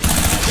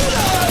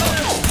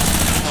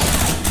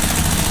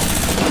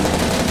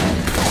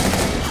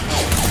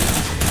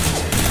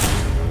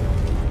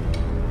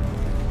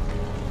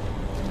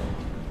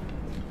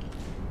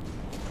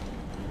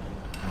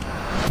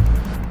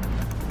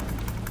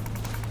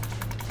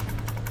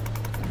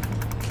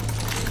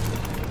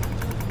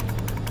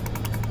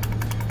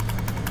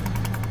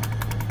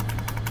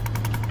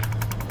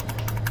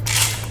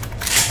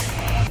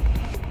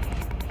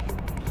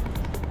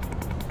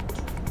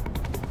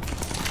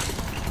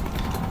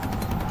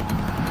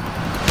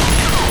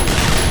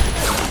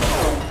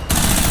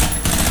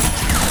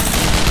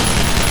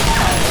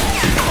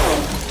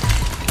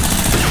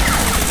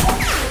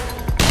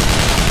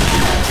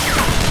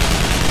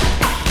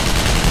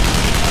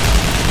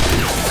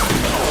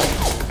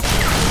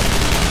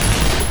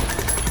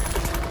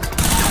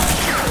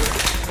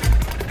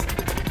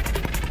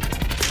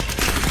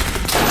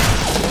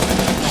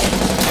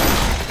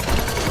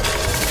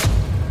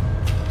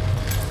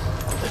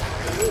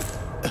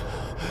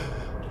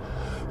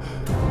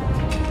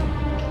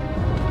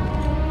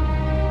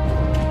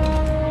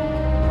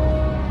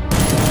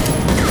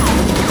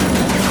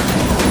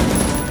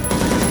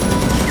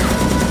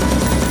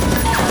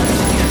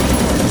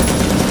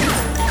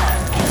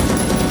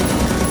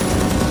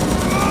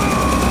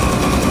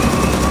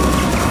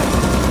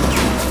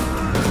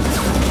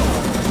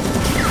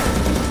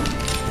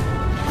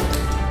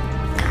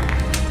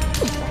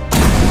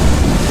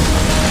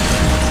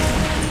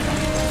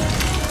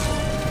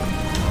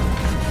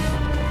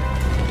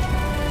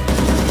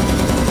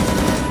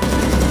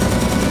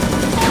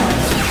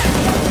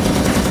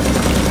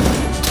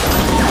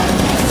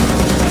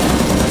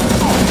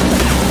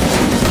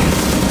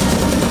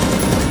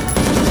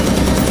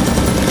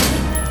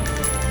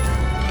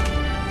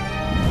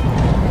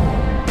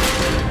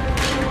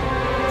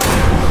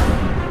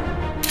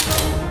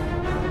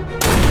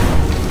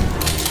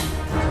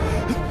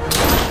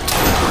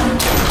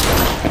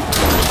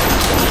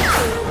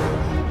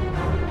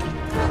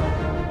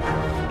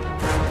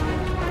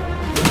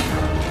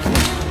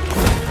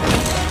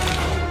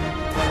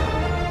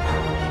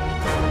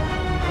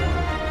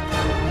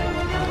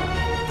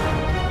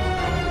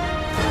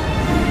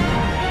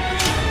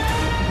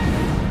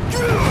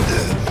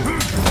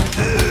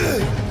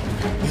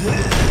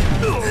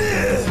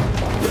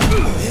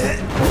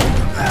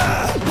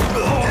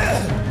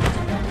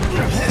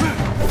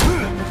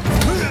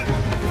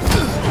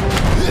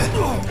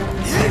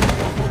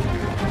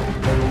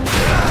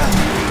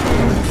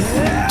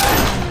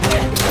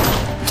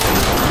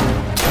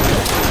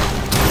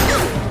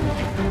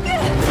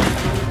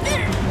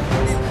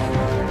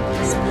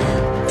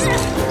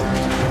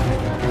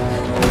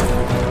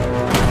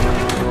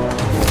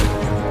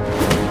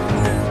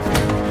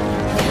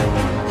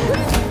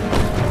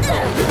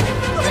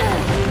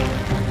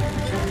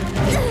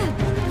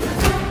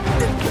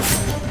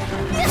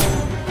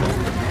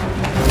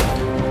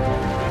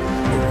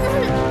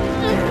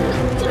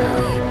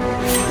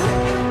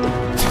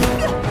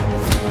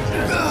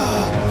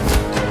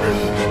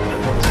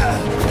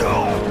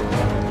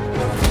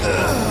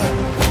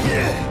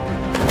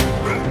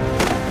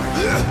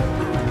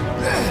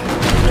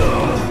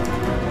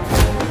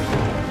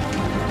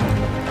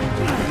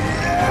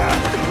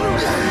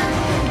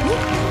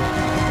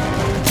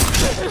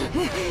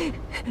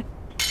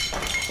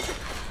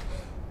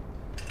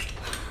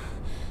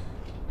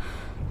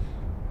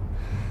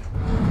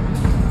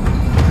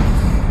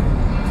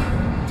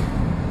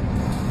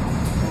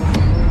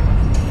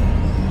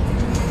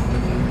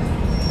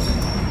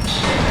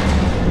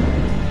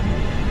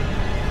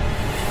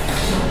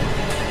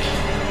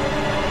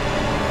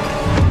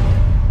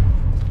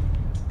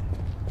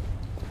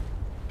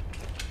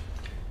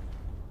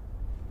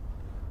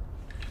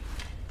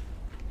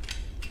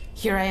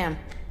 Here I am.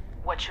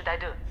 What should I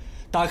do?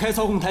 打开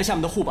操控台下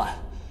面的护板。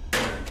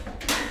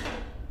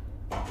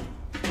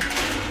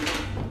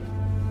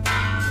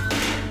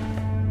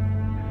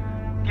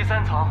第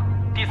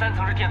三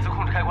层是电磁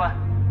控制开关，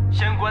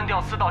先关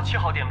掉4到7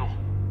号电路，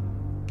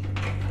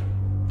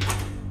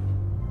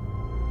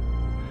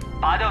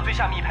拔掉最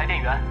下面一排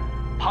电源，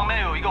旁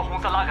边有一个红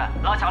色拉杆，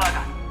拉下拉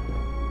杆。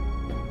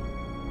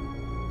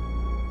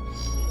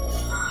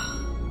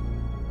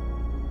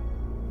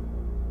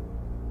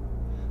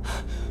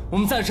我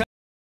们暂时。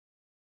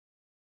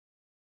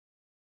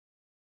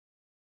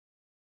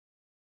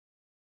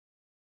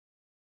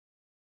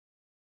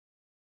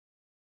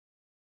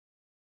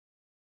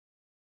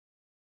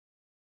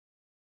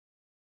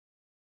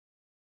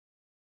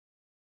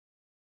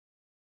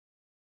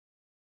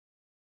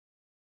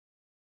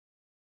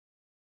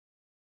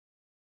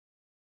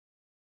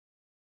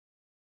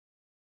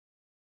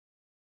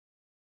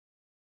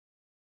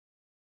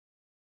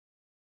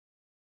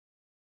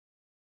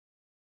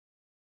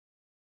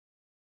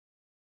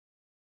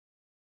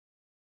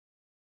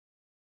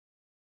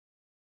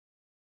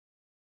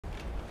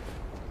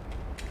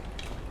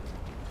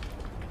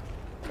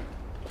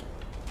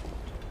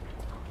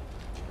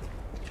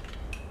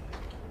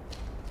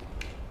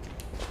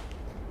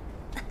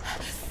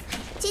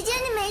姐姐，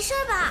你没事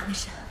吧？没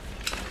事。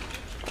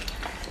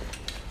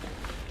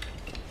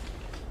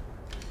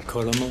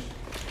渴了吗？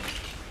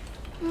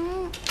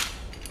嗯。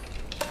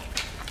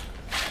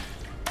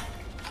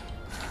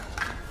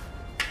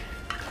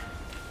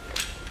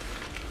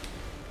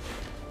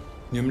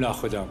你们俩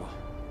喝点吧。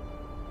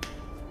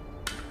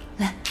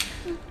来。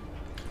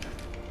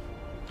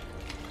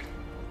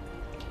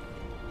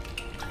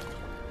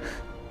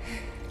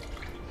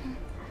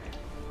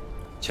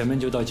前面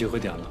就到集合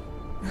点了，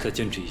再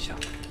坚持一下。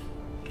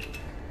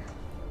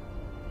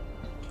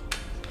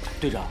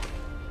队长，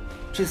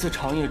这次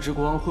长夜之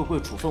光会不会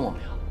处分我们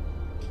呀？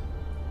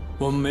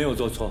我们没有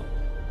做错。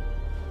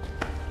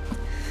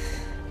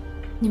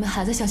你们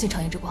还在相信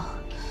长夜之光？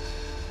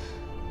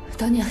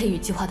当年黑羽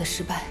计划的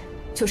失败，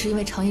就是因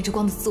为长夜之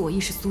光的自我意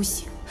识苏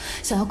醒，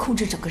想要控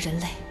制整个人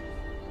类，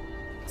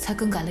才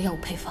更改了药物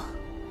配方，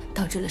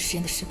导致了实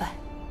验的失败。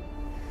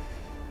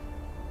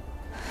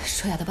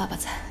舒雅的爸爸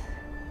在。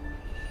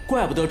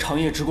怪不得长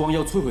夜之光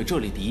要摧毁这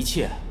里的一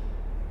切。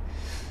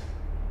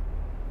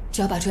只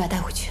要把朱雅带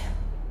回去，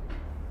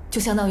就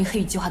相当于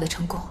黑羽计划的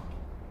成功，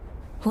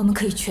我们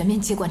可以全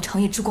面接管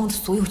长夜之光的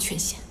所有权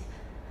限。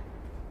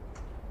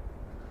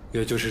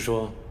也就是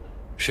说，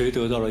谁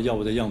得到了药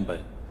物的样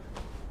本，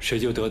谁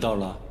就得到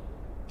了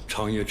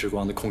长夜之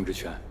光的控制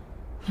权。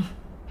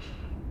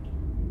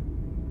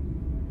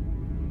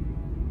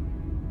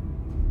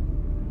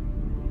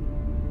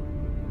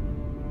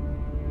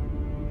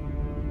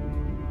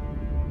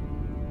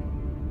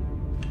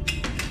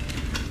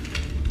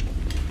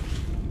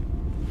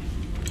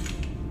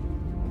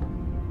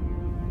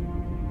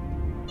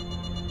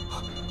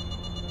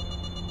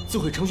自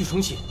毁程序重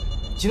启，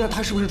吉娜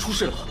她是不是出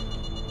事了？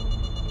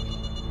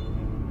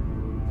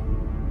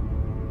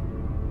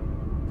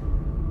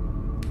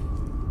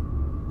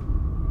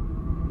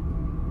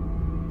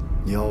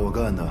你要我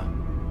干的，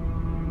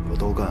我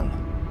都干了。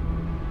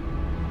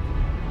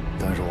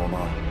但是我妈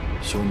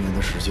休眠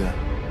的时间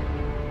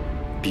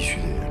必须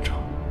得延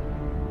长。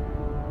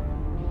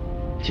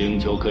请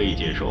求可以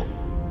接受，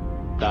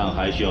但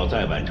还需要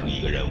再完成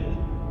一个任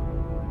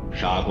务：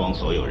杀光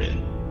所有人，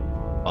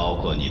包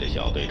括你的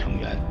小队成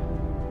员。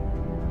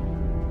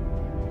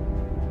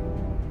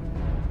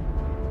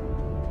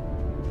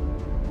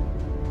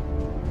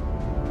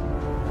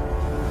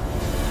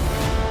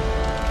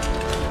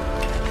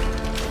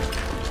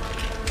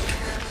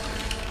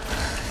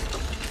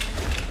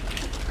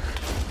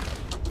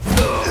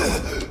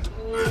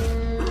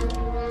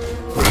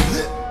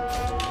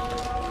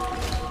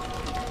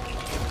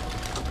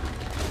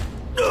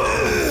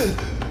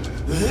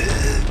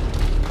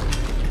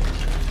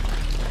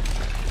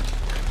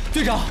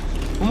队长，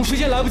我们时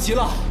间来不及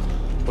了。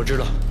我知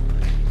道，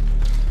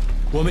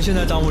我们现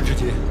在当务之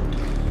急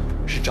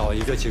是找一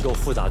个结构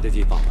复杂的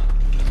地方，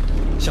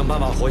想办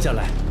法活下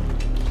来。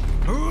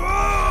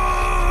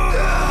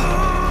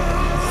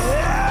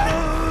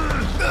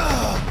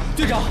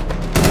队长，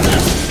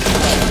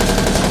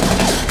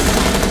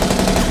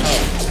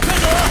快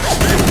走啊！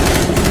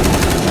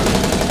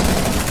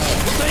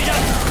退下，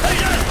退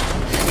下！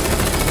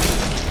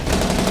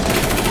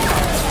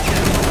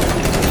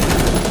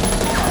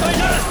退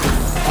下！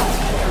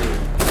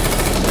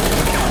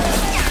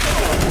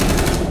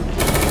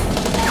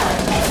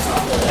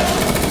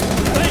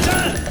退下！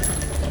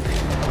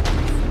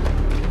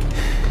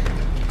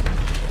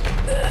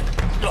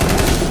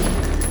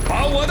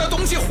把我的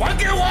东西还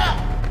给我！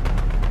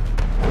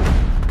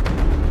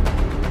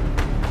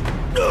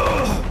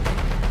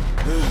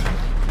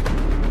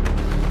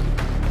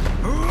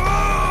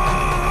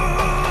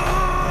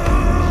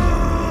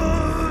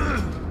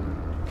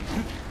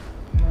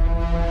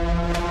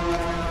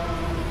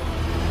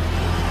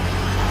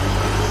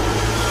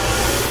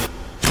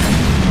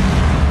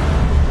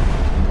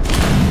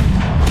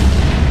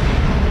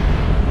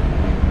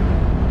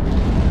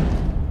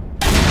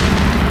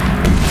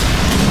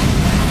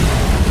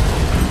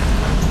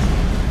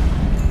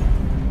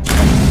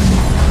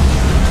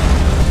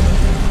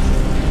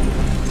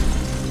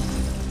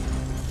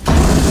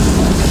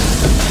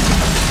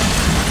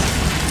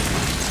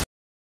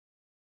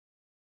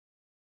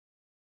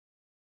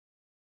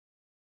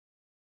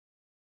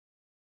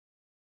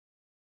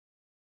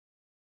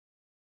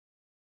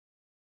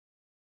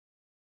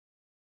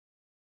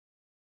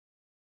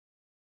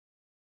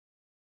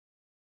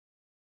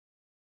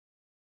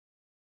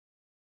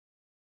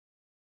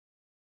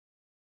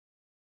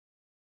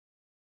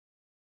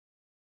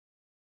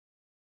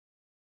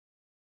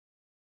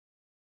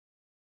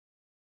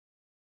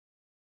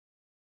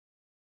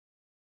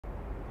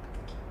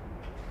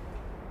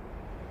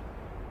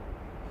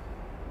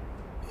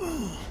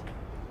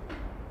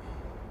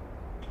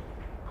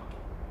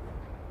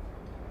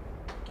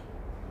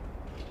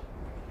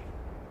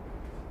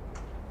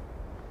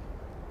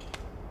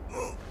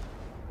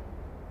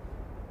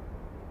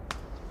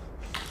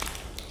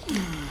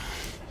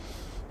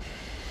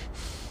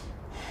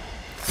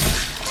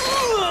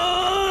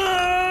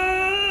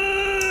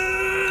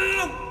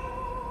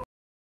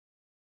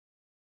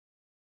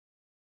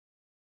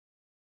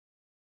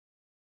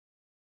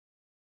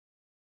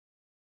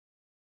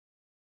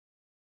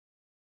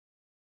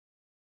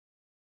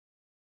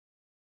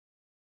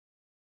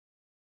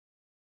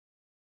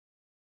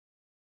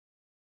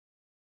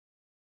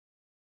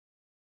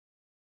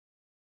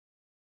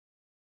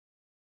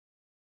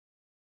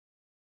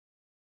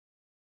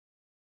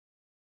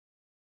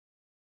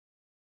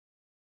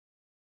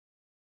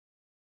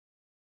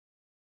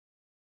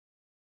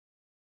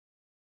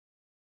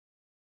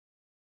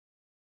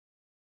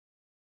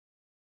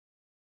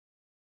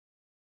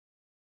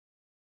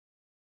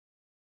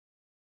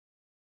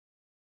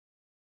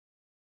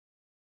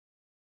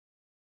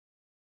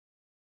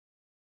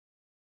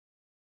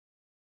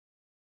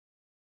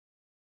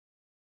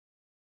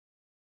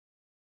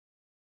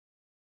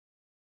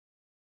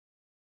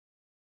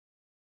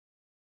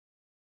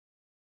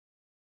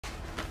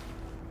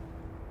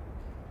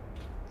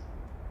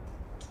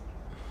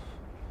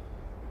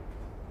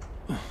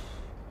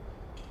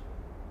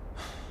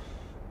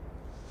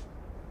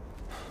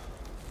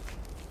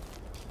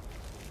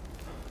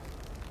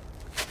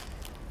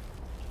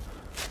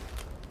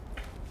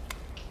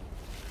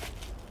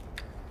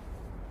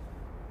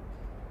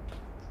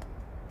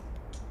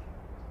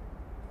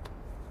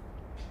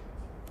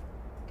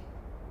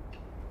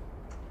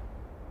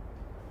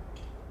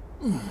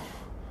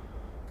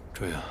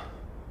这样，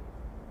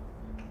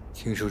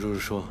听叔叔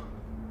说，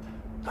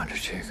拿着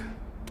这个，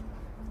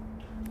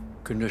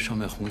跟着上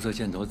面红色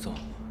箭头走，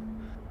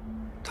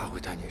他会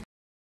带你。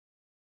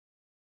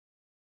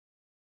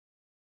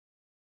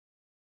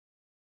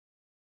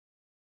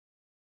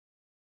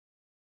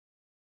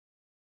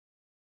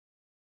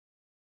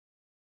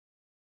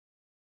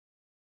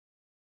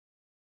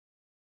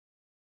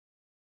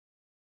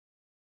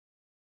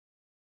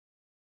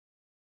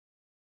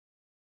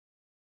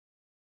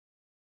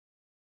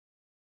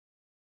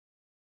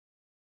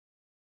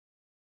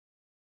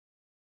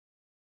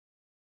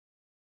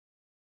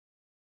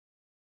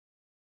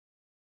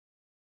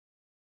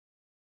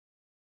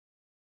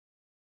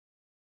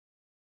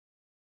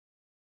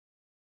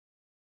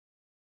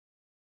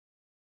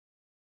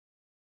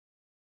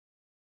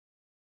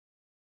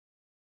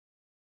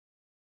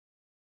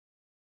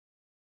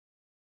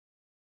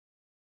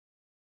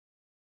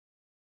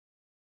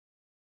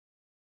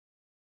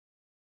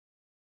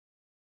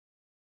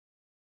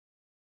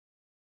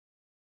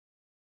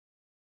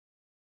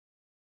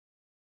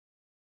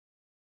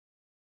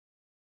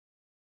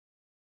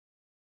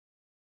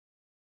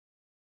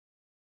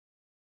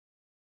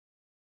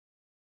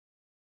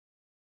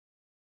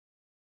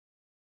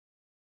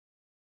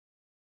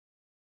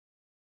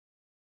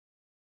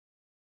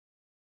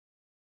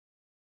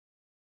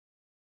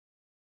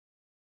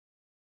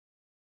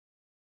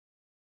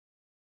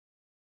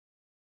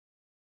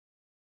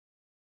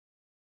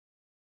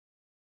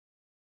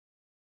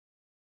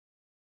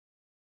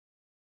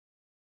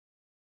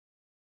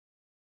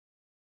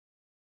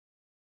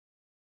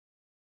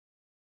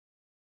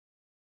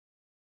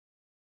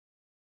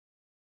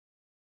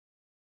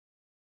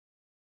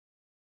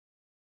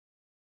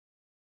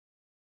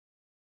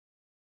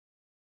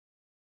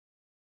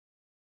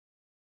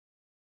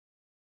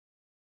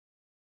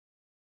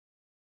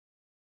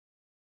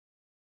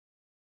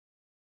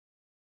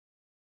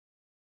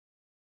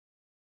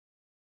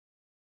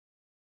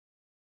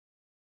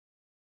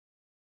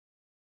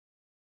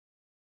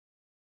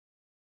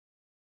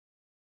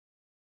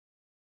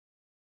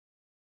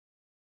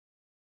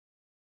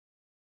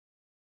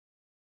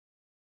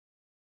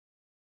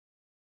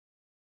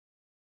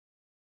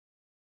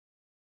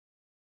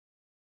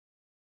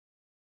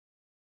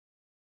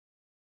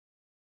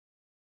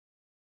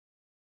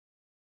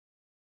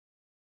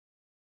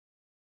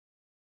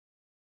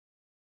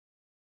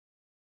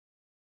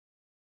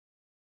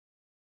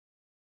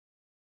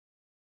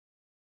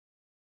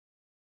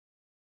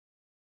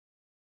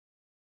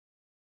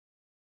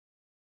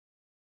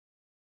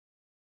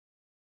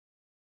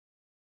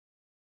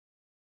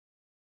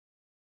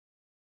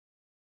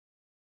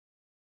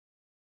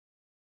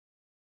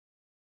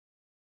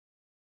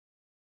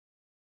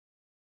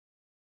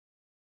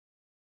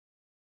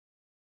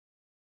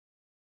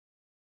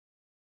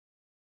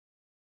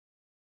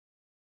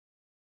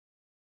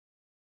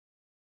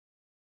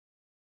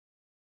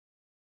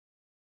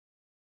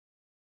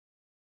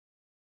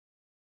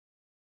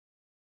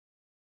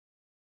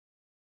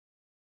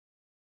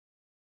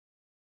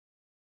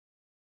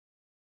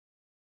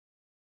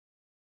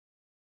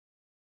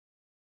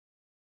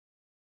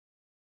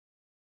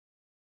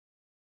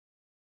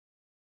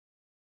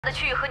的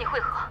区域和你会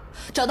合，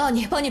找到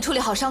你，帮你处理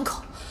好伤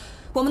口。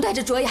我们带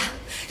着卓雅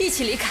一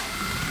起离开。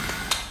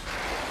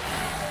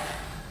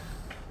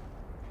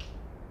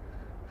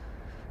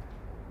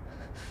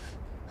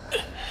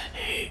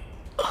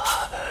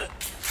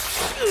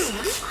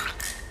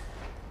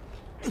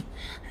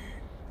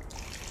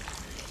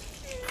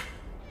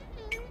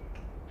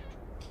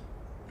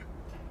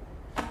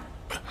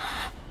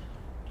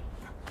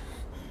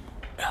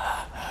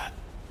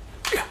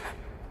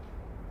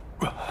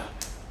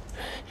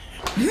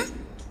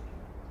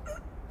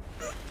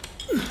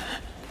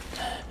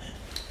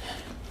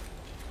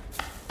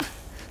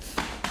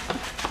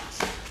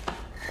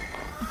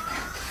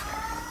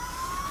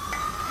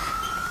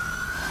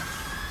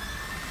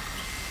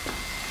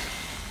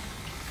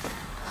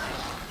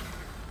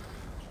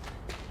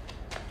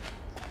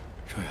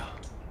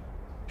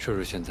叔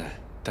叔现在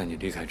带你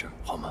离开这儿，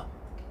好吗？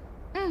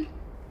嗯。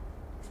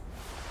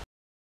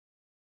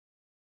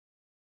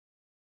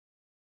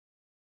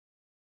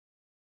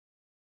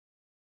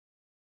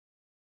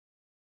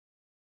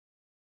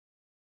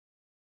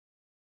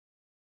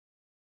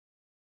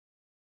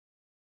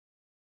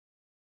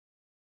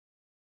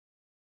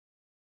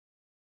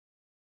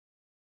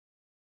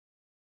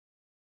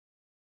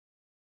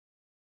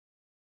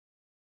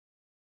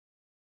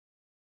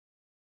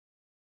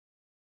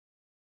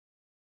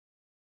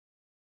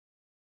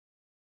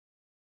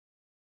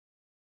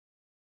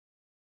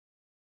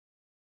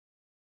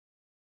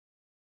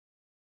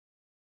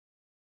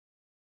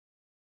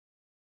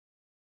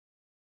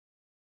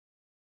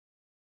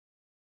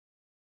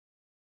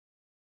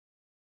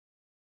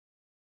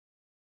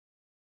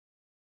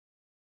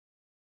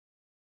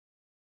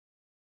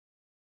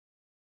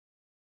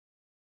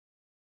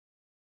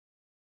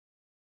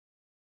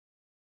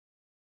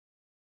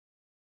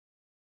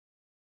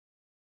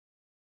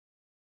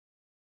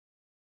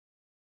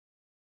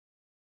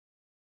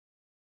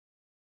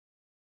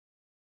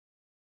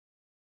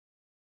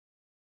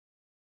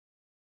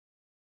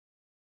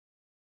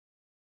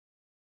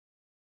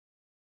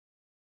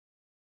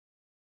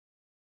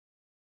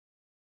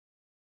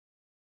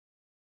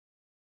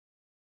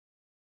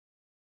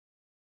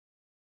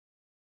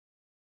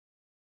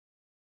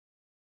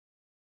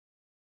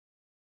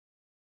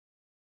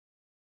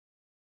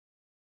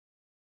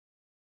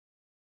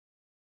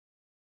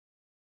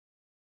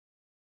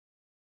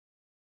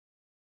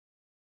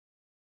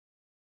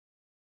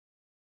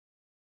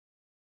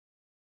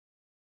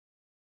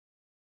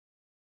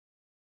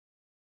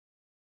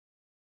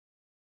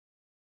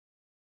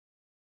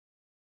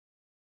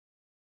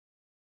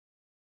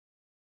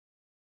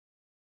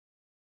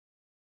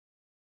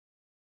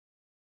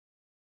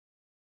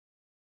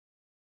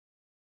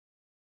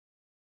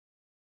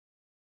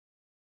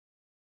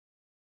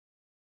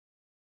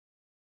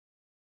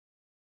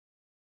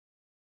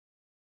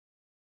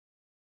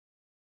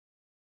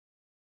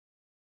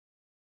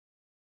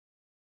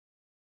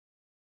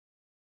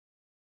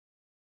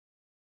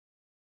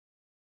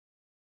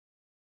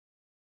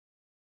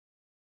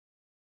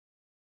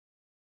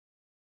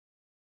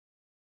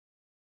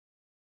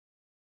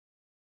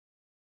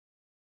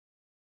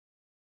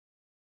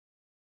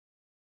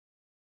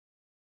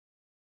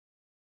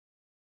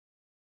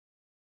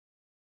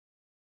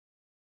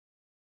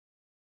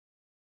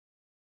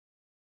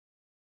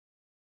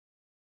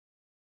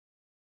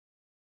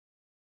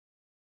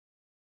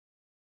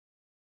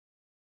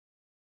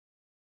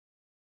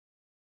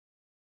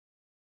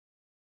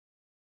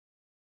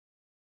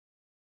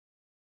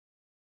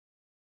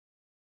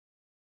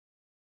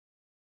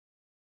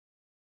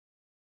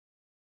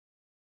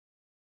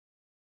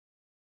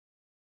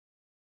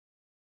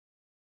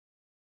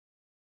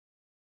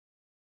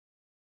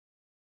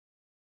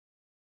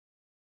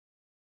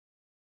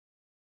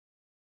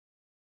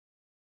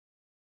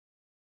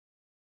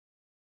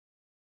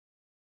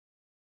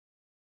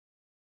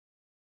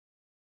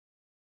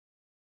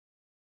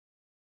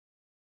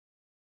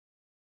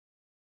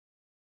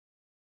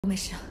我没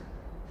事。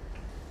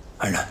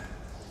安然，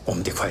我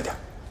们得快点，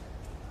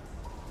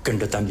跟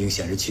着单兵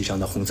显示器上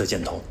的红色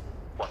箭头。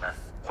我们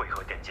会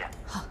合电剑。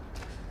好。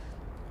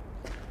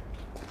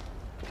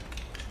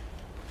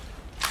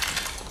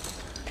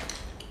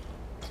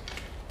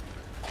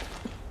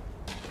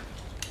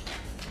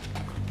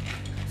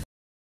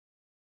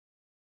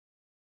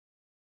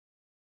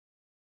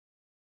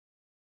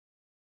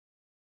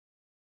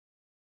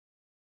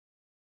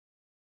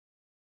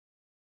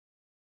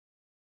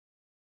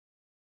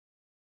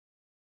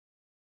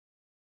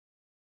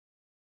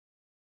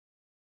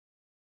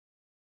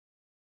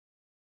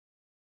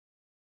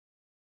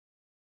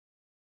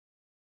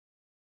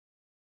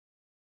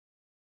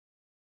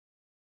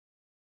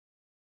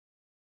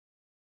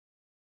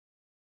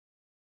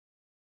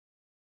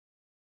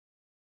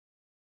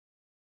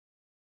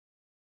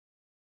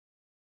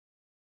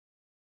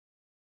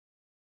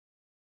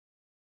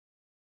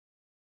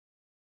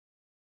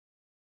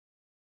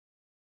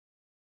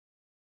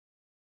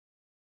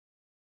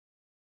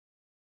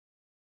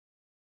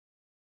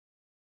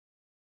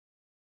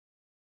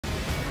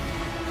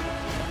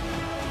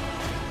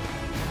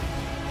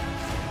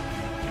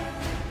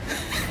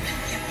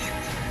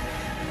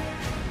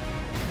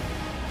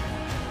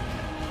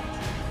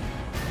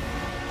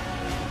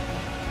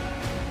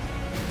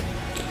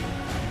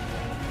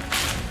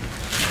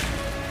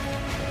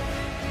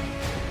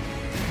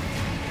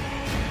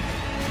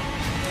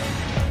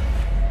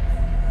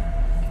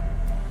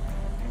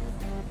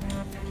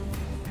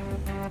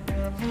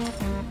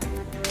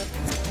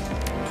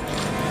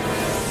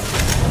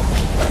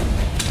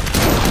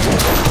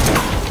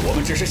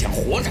只是想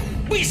活着，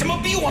为什么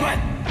逼我们？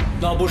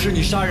那不是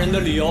你杀人的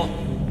理由。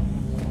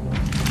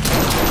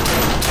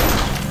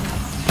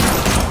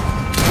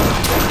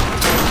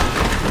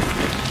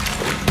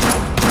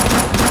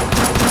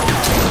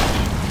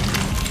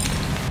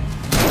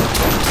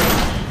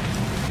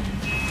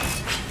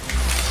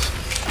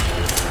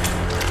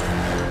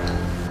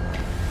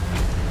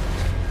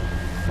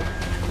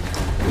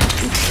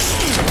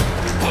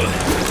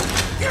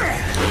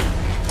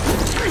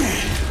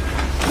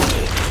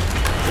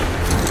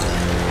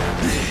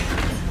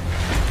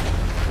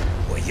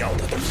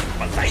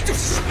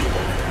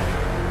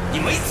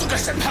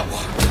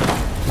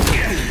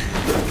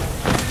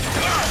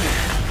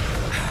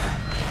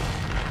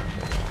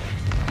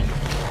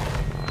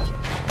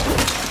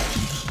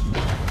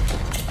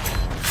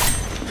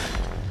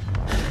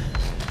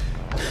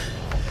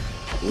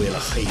为了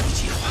黑羽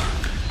计划，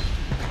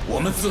我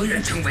们自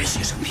愿成为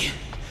牺牲品，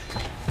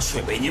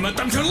却被你们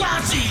当成垃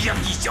圾一样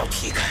一脚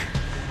踢开。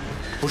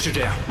不是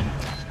这样，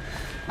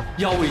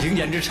药物已经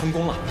研制成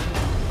功了，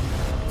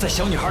在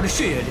小女孩的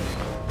血液里。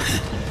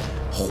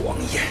谎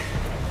言！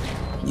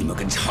你们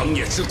跟长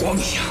野之光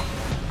一样，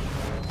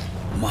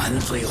满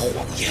嘴谎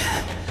言。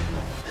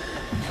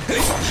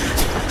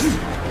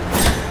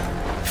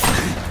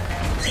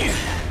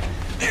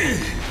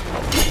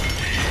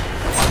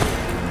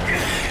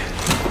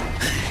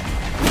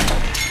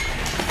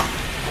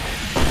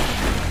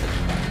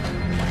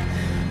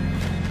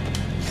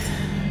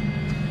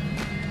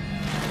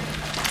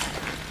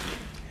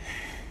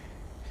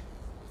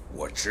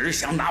我只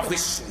想拿回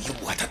属于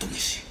我的东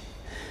西。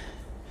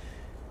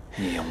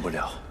你赢不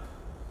了。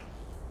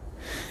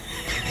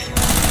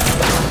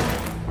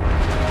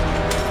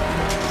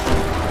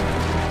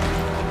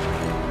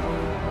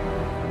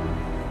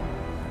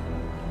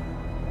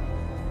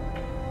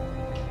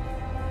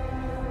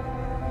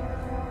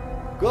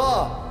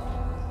哥，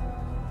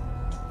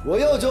我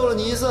又救了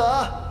你一次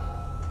啊！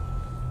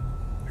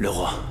刘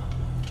火，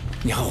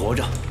你还活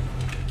着？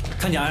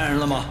看见爱人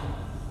了吗？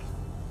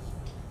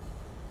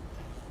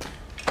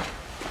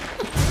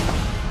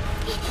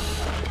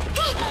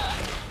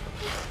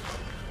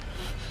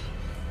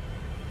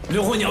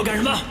刘火，你要干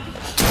什么？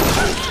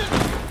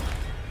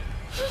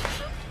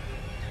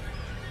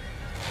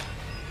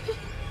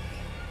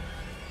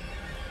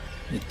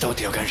你到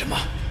底要干什么？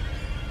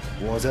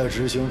我在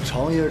执行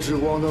长夜之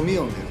光的命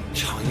令。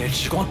长夜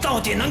之光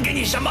到底能给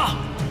你什么？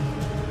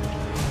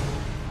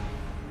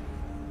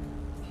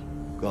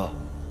哥，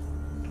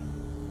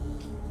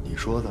你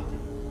说的，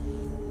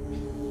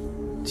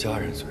家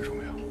人最重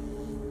要。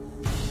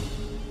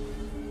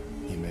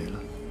你没了，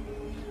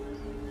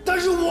但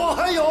是我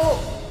还有，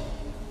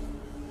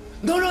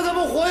能让他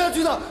们活下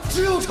去的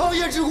只有长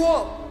夜之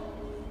光。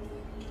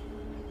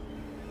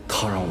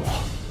他让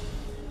我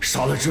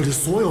杀了这里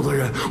所有的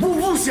人，我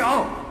不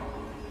想。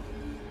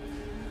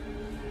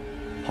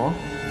好，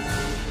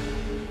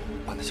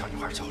把那小女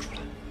孩交出来，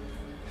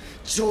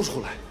交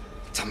出来，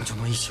咱们就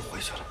能一起回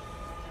去了。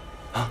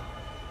啊，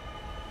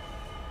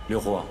刘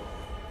火，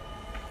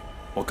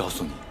我告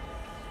诉你，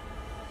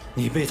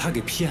你被他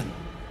给骗了。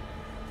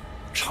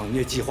长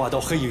夜计划到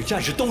黑羽战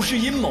士都是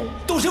阴谋，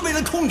都是为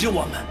了控制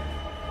我们。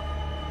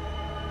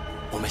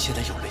我们现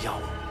在有了药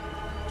物，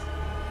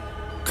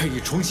可以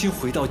重新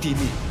回到地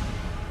面，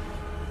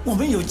我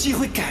们有机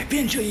会改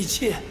变这一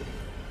切。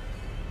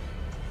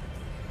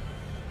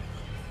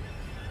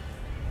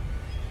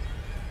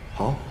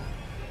好，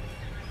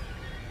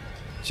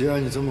既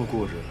然你这么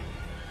固执，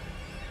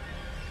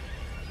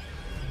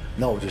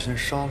那我就先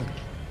杀了你，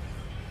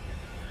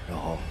然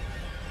后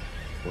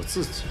我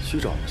自己去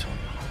找那小女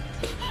孩。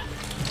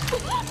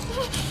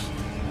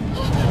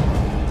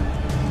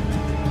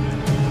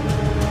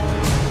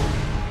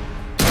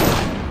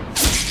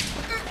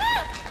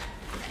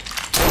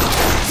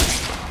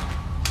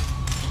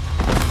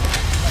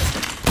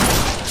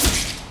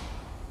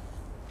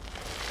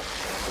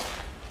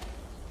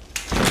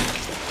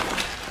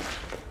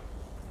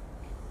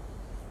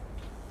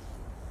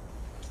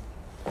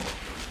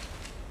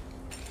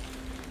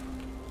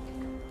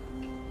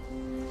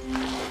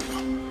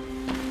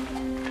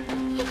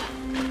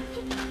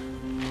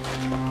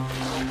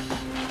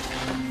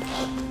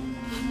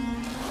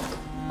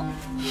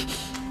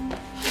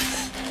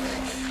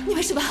你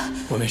没事吧？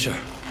我没事。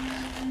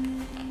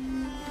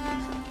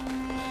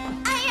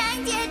安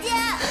然姐姐，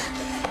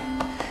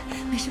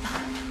没事吧？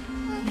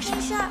没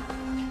事。